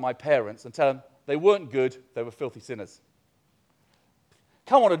people like my parents and tell them they weren't good, they were filthy sinners.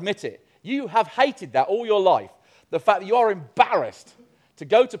 Come on, admit it. You have hated that all your life. The fact that you are embarrassed to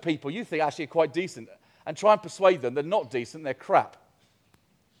go to people you think actually are quite decent and try and persuade them they're not decent, they're crap.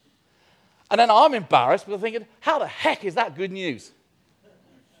 And then I'm embarrassed because I'm thinking, how the heck is that good news?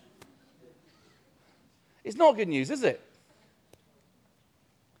 It's not good news, is it?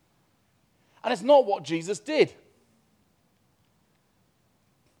 And it's not what Jesus did.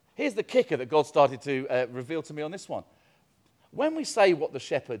 Here's the kicker that God started to reveal to me on this one. When we say what the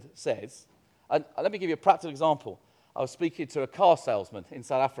shepherd says, and let me give you a practical example. I was speaking to a car salesman in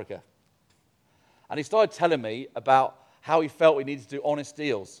South Africa, and he started telling me about how he felt he needed to do honest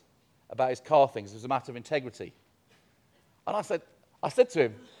deals about his car things. It was a matter of integrity. And I said to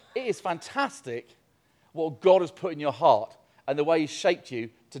him, it is fantastic what God has put in your heart and the way he's shaped you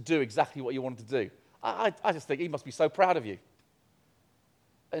to do exactly what you wanted to do. I just think he must be so proud of you.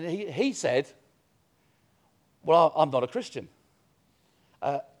 And he said, well, I'm not a Christian.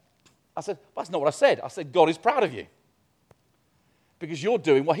 I said, that's not what I said. I said, God is proud of you. Because you're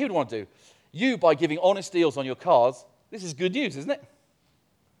doing what he would want to do. You, by giving honest deals on your cars, this is good news, isn't it?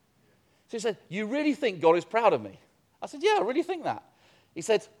 So he said, you really think God is proud of me? I said, yeah, I really think that. He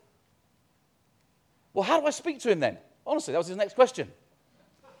said, well, how do I speak to him then? Honestly, that was his next question.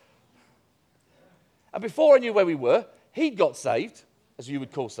 And before I knew where we were, he'd got saved, as you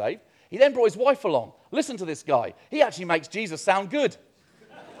would call saved. He then brought his wife along. Listen to this guy. He actually makes Jesus sound good.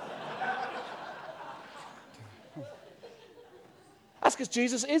 That's because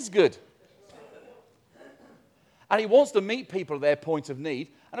Jesus is good. And he wants to meet people at their point of need.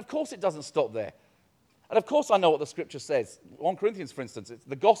 And of course it doesn't stop there. And of course I know what the scripture says. 1 Corinthians, for instance, it's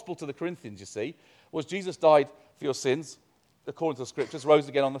the gospel to the Corinthians, you see, was Jesus died for your sins, according to the scriptures, rose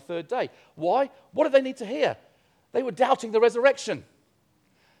again on the third day. Why? What did they need to hear? They were doubting the resurrection.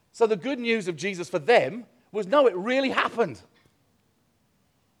 So the good news of Jesus for them was, no, it really happened.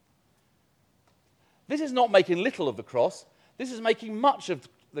 This is not making little of the cross. This is making much of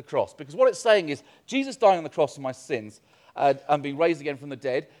the cross. Because what it's saying is, Jesus dying on the cross for my sins and being raised again from the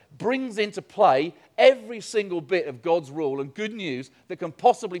dead brings into play every single bit of God's rule and good news that can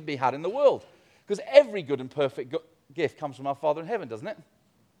possibly be had in the world. Because every good and perfect gift comes from our Father in heaven, doesn't it?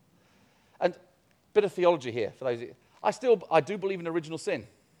 And a bit of theology here for those of you. I do believe in original sin.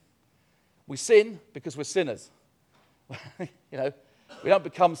 We sin because we're sinners. We don't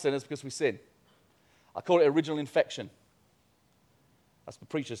become sinners because we sin. I call it original infection. That's the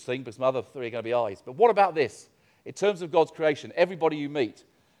preacher's thing, because my other three are going to be eyes. But what about this? In terms of God's creation, everybody you meet,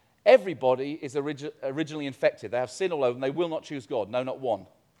 everybody is originally infected. They have sin all over them. They will not choose God. No, not one.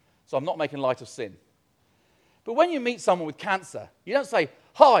 So I'm not making light of sin. But when you meet someone with cancer, you don't say,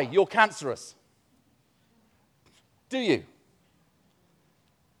 "Hi, you're cancerous." Do you?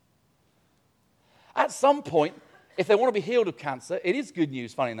 At some point, if they want to be healed of cancer, it is good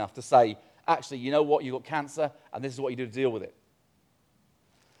news, funny enough, to say, actually, you know what, you've got cancer, and this is what you do to deal with it.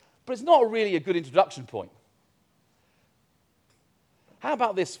 But it's not really a good introduction point. How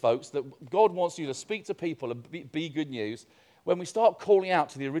about this, folks, that God wants you to speak to people and be good news when we start calling out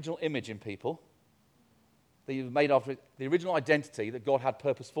to the original image in people that you've made after the original identity that God had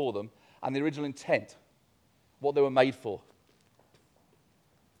purpose for them and the original intent, what they were made for.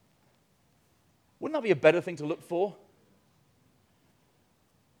 Wouldn't that be a better thing to look for?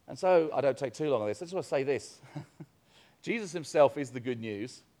 And so, I don't take too long on this. I just want to say this. Jesus himself is the good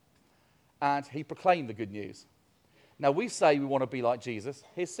news, and he proclaimed the good news. Now, we say we want to be like Jesus.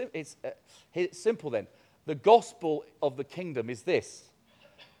 It's simple then. The gospel of the kingdom is this.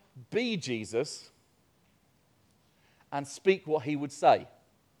 Be Jesus and speak what he would say.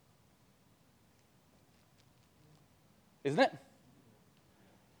 Isn't it?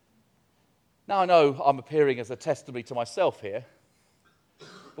 Now, I know I'm appearing as a testimony to myself here,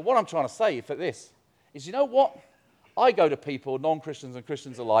 but what I'm trying to say for this is, you know what? I go to people, non-Christians and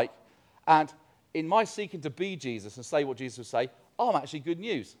Christians alike, and in my seeking to be Jesus and say what Jesus would say, I'm actually good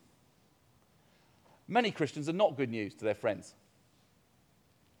news. Many Christians are not good news to their friends.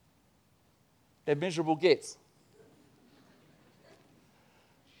 They're miserable gits.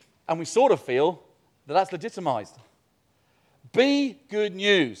 And we sort of feel that that's legitimized. Be good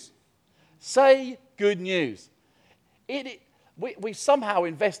news. Say good news. We somehow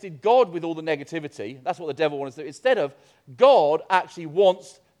invested God with all the negativity. That's what the devil wants to do. Instead of God actually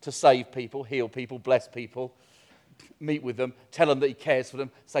wants to save people, heal people, bless people, meet with them, tell them that he cares for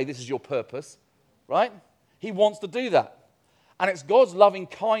them, say this is your purpose, right? He wants to do that. And it's God's loving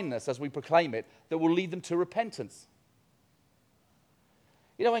kindness, as we proclaim it, that will lead them to repentance.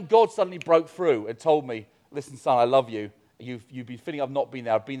 You know, when God suddenly broke through and told me, listen, son, I love you. You've been feeling I've not been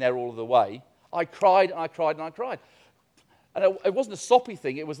there. I've been there all of the way. I cried and I cried and I cried. And it wasn't a soppy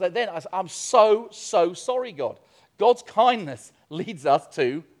thing. It was that then I'm so sorry, God. God's kindness leads us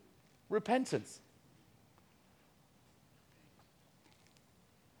to repentance.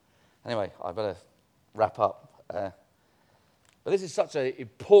 Anyway, I better wrap up. But this is such an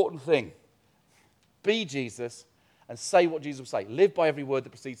important thing. Be Jesus and say what Jesus would say. Live by every word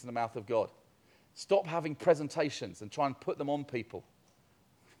that proceeds from the mouth of God. Stop having presentations and try and put them on people.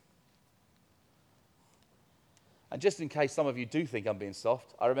 And just in case some of you do think I'm being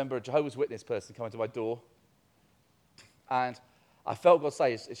soft, I remember a Jehovah's Witness person coming to my door, and I felt God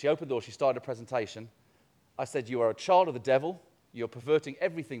say, as she opened the door, she started a presentation. I said, you are a child of the devil, you're perverting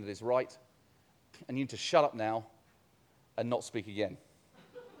everything that is right, and you need to shut up now and not speak again.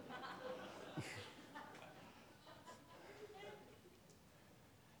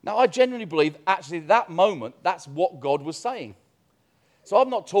 Now, I genuinely believe, actually, that moment, that's what God was saying. So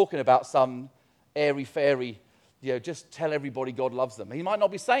I'm not talking about some airy-fairy, just tell everybody God loves them. He might not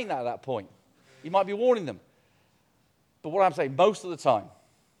be saying that at that point. He might be warning them. But what I'm saying, most of the time,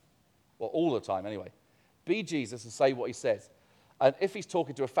 well, all the time anyway, be Jesus and say what he says. And if he's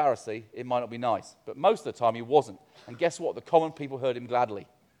talking to a Pharisee, it might not be nice. But most of the time, he wasn't. And guess what? The common people heard him gladly.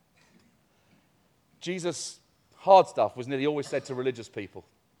 Jesus' hard stuff was nearly always said to religious people.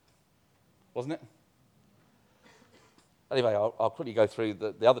 Wasn't it? Anyway, I'll quickly go through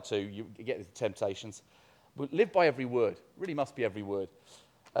the other two. You get the temptations. But live by every word. Really must be every word.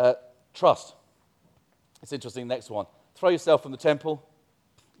 Trust. It's interesting, next one. Throw yourself from the temple.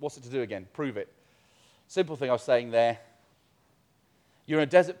 What's it to do again? Prove it. Simple thing I was saying there. You're in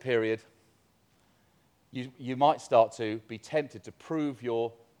a desert period. You might start to be tempted to prove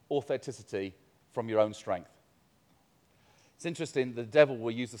your authenticity from your own strength. It's interesting, the devil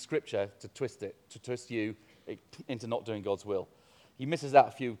will use the scripture to twist it, to twist you into not doing God's will. He misses out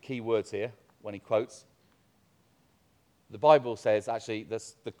a few key words here when he quotes. The Bible says, actually, the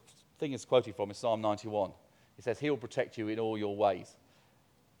thing it's quoting from is Psalm 91. It says, he will protect you in all your ways.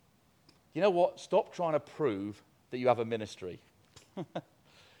 You know what? Stop trying to prove that you have a ministry.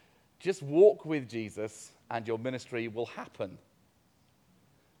 Just walk with Jesus and your ministry will happen.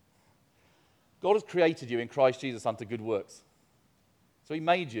 God has created you in Christ Jesus unto good works. So he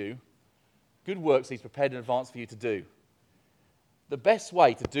made you. Good works he's prepared in advance for you to do. The best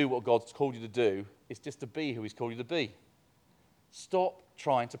way to do what God's called you to do is just to be who he's called you to be. Stop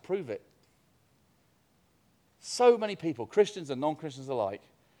trying to prove it. So many people, Christians and non-Christians alike,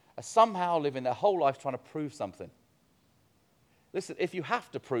 are somehow living their whole life trying to prove something. Listen, if you have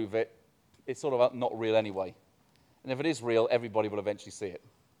to prove it, it's sort of not real anyway. And if it is real, everybody will eventually see it.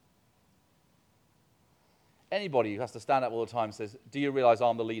 Anybody who has to stand up all the time and says, do you realize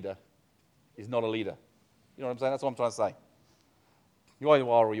I'm the leader, is not a leader. You know what I'm saying? That's what I'm trying to say. You either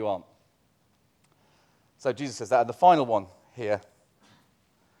are or you aren't. So Jesus says that. And the final one here,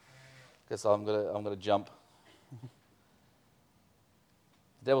 because I'm going to jump.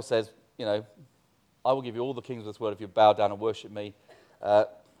 The devil says, I will give you all the kingdoms of this world if you bow down and worship me.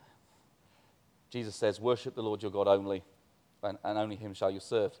 Jesus says, worship the Lord your God only, and only him shall you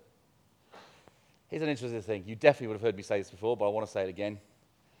serve. Here's an interesting thing. You definitely would have heard me say this before, but I want to say it again.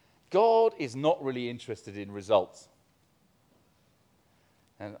 God is not really interested in results.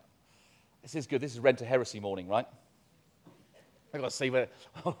 And this is good. This is Rent a Heresy morning, right? I've got to see what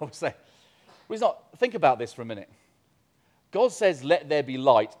I was saying. Well, he's not. Think about this for a minute. God says, let there be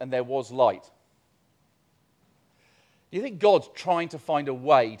light, and there was light. Do you think God's trying to find a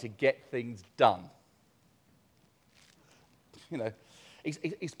way to get things done?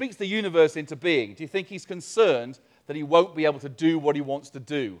 He speaks the universe into being. Do you think he's concerned that he won't be able to do what he wants to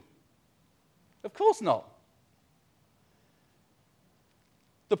do? Of course not.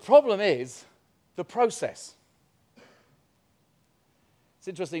 The problem is the process. It's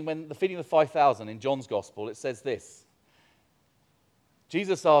interesting, when the feeding of the 5,000 in John's Gospel, it says this.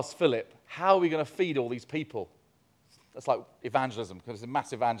 Jesus asked Philip, how are we going to feed all these people? That's like evangelism, because it's a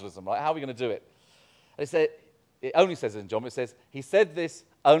massive evangelism, right? How are we going to do it? And it only says it in John, but it says, he said this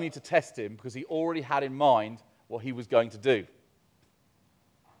only to test him because he already had in mind what he was going to do.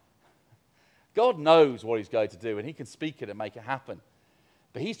 God knows what he's going to do, and he can speak it and make it happen.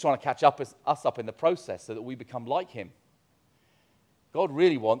 But he's trying to catch us up in the process so that we become like him. God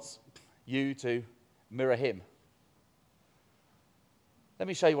really wants you to mirror him. Let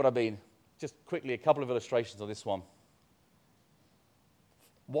me show you what I mean. Just quickly, a couple of illustrations on this one.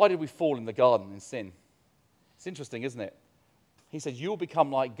 Why did we fall in the garden in sin? It's interesting, isn't it? He says, you will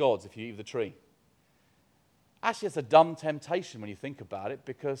become like gods if you eat of the tree. Actually, it's a dumb temptation when you think about it,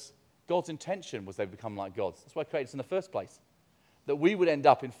 because God's intention was they would become like gods. That's why he created us in the first place. That we would end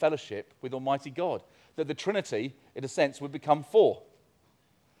up in fellowship with Almighty God. That the Trinity, in a sense, would become four.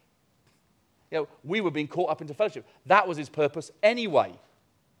 We were being caught up into fellowship. That was his purpose anyway.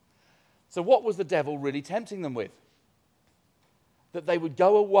 So what was the devil really tempting them with? That they would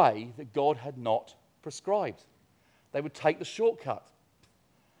go a way that God had not prescribed. They would take the shortcut.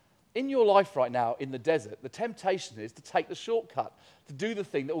 In your life right now, in the desert, the temptation is to take the shortcut, to do the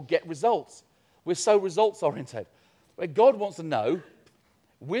thing that will get results. We're so results-oriented. Where God wants to know,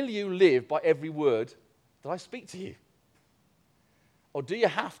 will you live by every word that I speak to you? Or do you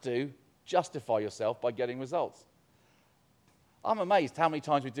have to justify yourself by getting results? I'm amazed how many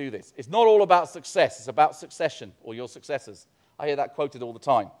times we do this. It's not all about success, it's about succession, or your successors. I hear that quoted all the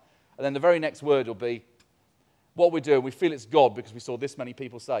time. And then the very next word will be, what we're doing, we feel it's God because we saw this many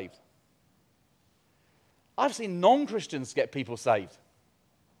people saved. I've seen non-Christians get people saved.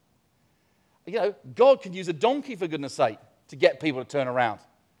 God can use a donkey, for goodness sake, to get people to turn around.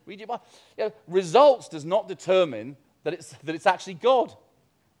 Results does not determine that it's actually God.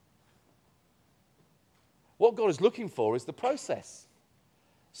 What God is looking for is the process.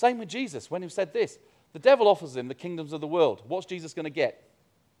 Same with Jesus, when he said this. The devil offers him the kingdoms of the world. What's Jesus going to get?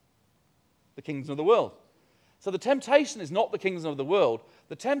 The kingdoms of the world. So the temptation is not the kingdoms of the world.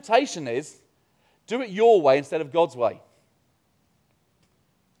 The temptation is, do it your way instead of God's way.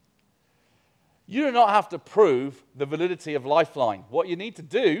 You do not have to prove the validity of Lifeline. What you need to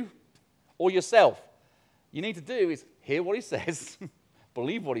do, or yourself, you need to do is hear what he says,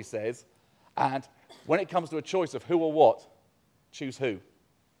 believe what he says, and when it comes to a choice of who or what, choose who.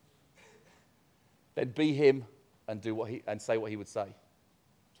 then be him and do and say what he would say.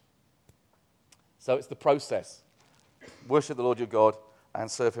 So it's the process. Worship the Lord your God and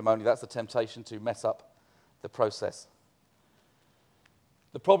serve him only. That's the temptation, to mess up the process.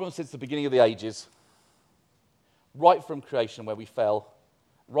 The problem since the beginning of the ages, right from creation where we fell,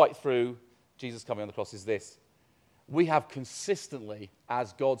 right through Jesus coming on the cross, is this. We have consistently,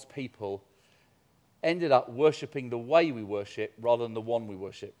 as God's people, ended up worshipping the way we worship rather than the one we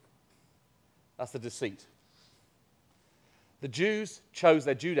worship. That's the deceit. The Jews chose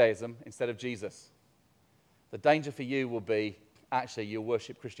their Judaism instead of Jesus. The danger for you will be, actually, you'll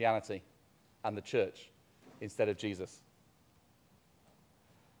worship Christianity and the church instead of Jesus.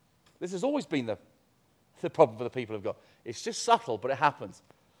 This has always been the problem for the people of God. It's just subtle, but it happens.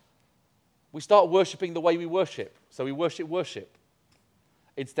 We start worshipping the way we worship. So we worship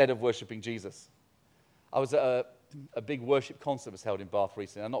instead of worshipping Jesus. I was at a big worship concert was held in Bath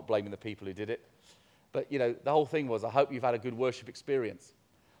recently. I'm not blaming the people who did it. But, the whole thing was, I hope you've had a good worship experience.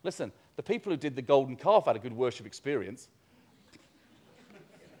 Listen, the people who did the golden calf had a good worship experience.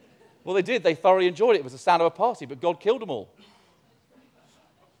 Well, they did. They thoroughly enjoyed it. It was the sound of a party, but God killed them all.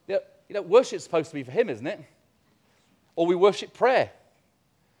 Worship's supposed to be for him, isn't it? Or we worship prayer.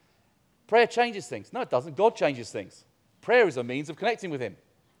 Prayer changes things. No, it doesn't. God changes things. Prayer is a means of connecting with him.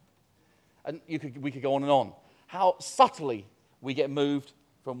 And we could go on and on. How subtly we get moved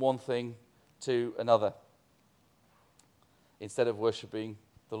from one thing to another instead of worshipping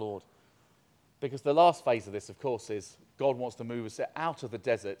the Lord. Because the last phase of this, of course, is God wants to move us out of the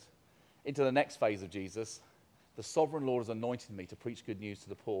desert into the next phase of Jesus. The sovereign Lord has anointed me to preach good news to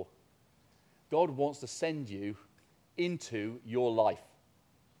the poor. God wants to send you into your life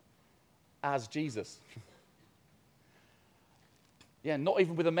as Jesus. Yeah, not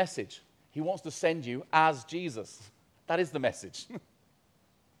even with a message. He wants to send you as Jesus. That is the message.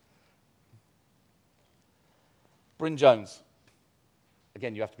 Bryn Jones.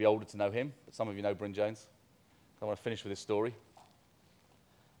 Again, you have to be older to know him, but some of you know Bryn Jones. I want to finish with this story.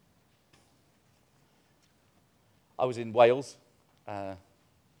 I was in Wales,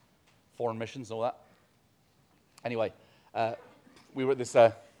 foreign missions and all that. Anyway, we were at this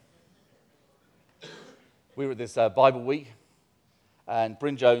Bible week, and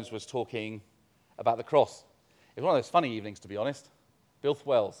Bryn Jones was talking about the cross. It was one of those funny evenings, to be honest. Bilth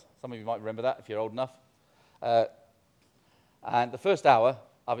Wells. Some of you might remember that if you're old enough. And the first hour,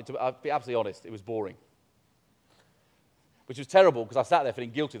 I'll be absolutely honest, it was boring. Which was terrible, because I sat there feeling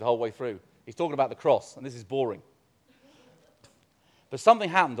guilty the whole way through. He's talking about the cross, and this is boring. But something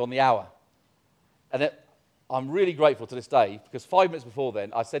happened on the hour. And I'm really grateful to this day, because 5 minutes before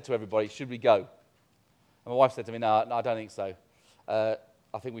then, I said to everybody, should we go? And my wife said to me, no, I don't think so. I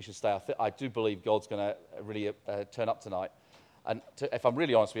think we should stay. I do believe God's going to really turn up tonight. And if I'm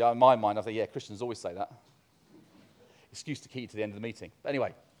really honest with you, in my mind, I think, yeah, Christians always say that. Excuse to keep you to the end of the meeting. But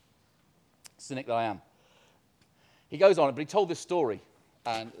anyway, cynic that I am. He goes on, but he told this story,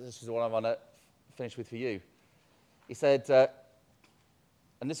 and this is what I want to finish with for you. He said,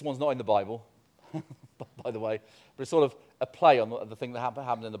 and this one's not in the Bible, by the way, but it's sort of a play on the thing that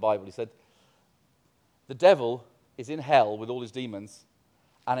happened in the Bible. He said, the devil is in hell with all his demons,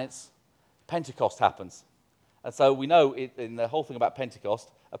 and it's Pentecost happens. And so we know in the whole thing about Pentecost,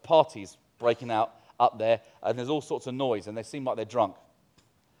 a party's breaking out up there, and there's all sorts of noise, and they seem like they're drunk.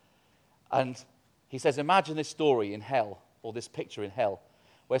 And he says, imagine this story in hell, or this picture in hell,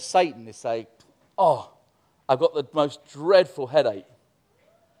 where Satan is saying, oh, I've got the most dreadful headache.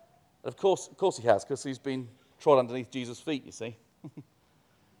 And of course he has, because he's been trod underneath Jesus' feet, you see.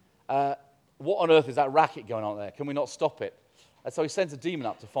 What on earth is that racket going on there? Can we not stop it? And so he sends a demon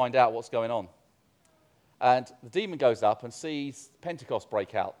up to find out what's going on. And the demon goes up and sees Pentecost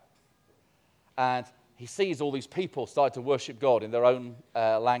break out. And he sees all these people start to worship God in their own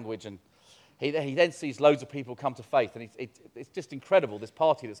language. And he then sees loads of people come to faith. And it's just incredible, this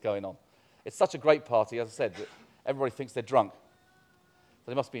party that's going on. It's such a great party, as I said, that everybody thinks they're drunk. So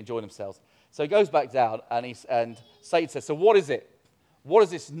they must be enjoying themselves. So he goes back down, and Satan says, so what is it? What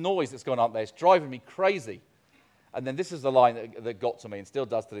is this noise that's going on up there? It's driving me crazy. And then this is the line that got to me and still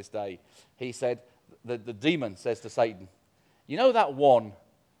does to this day. He said, the demon says to Satan, you know that one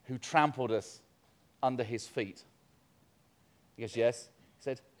who trampled us under his feet? He goes, yes. He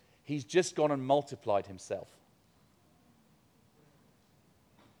said, he's just gone and multiplied himself.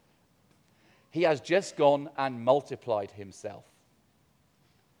 He has just gone and multiplied himself.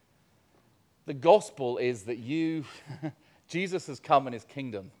 The gospel is that Jesus has come in his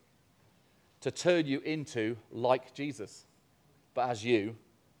kingdom to turn you into like Jesus, but as you,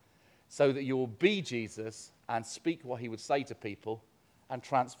 so that you will be Jesus and speak what he would say to people and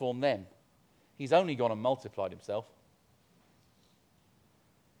transform them. He's only gone and multiplied himself.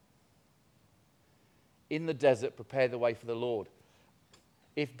 In the desert, prepare the way for the Lord.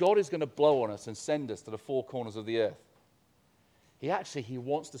 If God is going to blow on us and send us to the four corners of the earth, he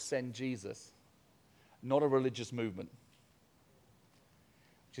wants to send Jesus, not a religious movement.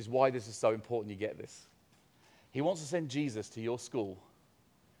 Which is why this is so important you get this. He wants to send Jesus to your school,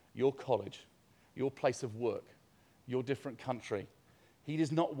 your college, your place of work, your different country. He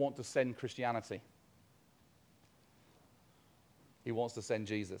does not want to send Christianity. He wants to send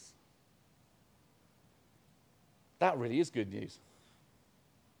Jesus. That really is good news.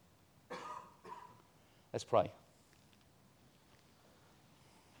 Let's pray.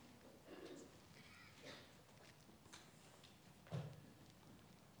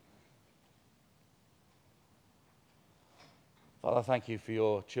 Father, thank you for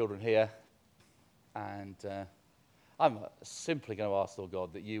your children here. And I'm simply going to ask, Lord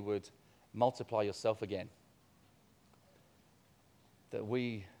God, that you would multiply yourself again. That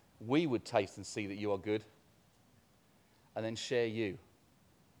we would taste and see that you are good. And then share you.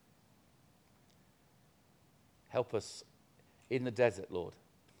 Help us in the desert, Lord,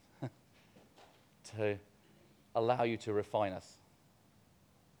 to allow you to refine us.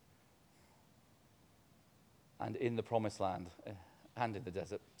 And in the promised land and in the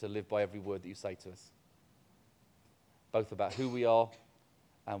desert, to live by every word that you say to us, both about who we are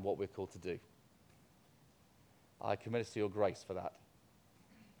and what we're called to do. I commit us to your grace for that.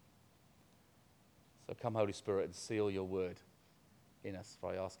 So come, Holy Spirit, and seal your word in us,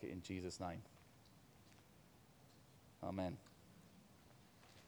 for I ask it in Jesus' name. Amen.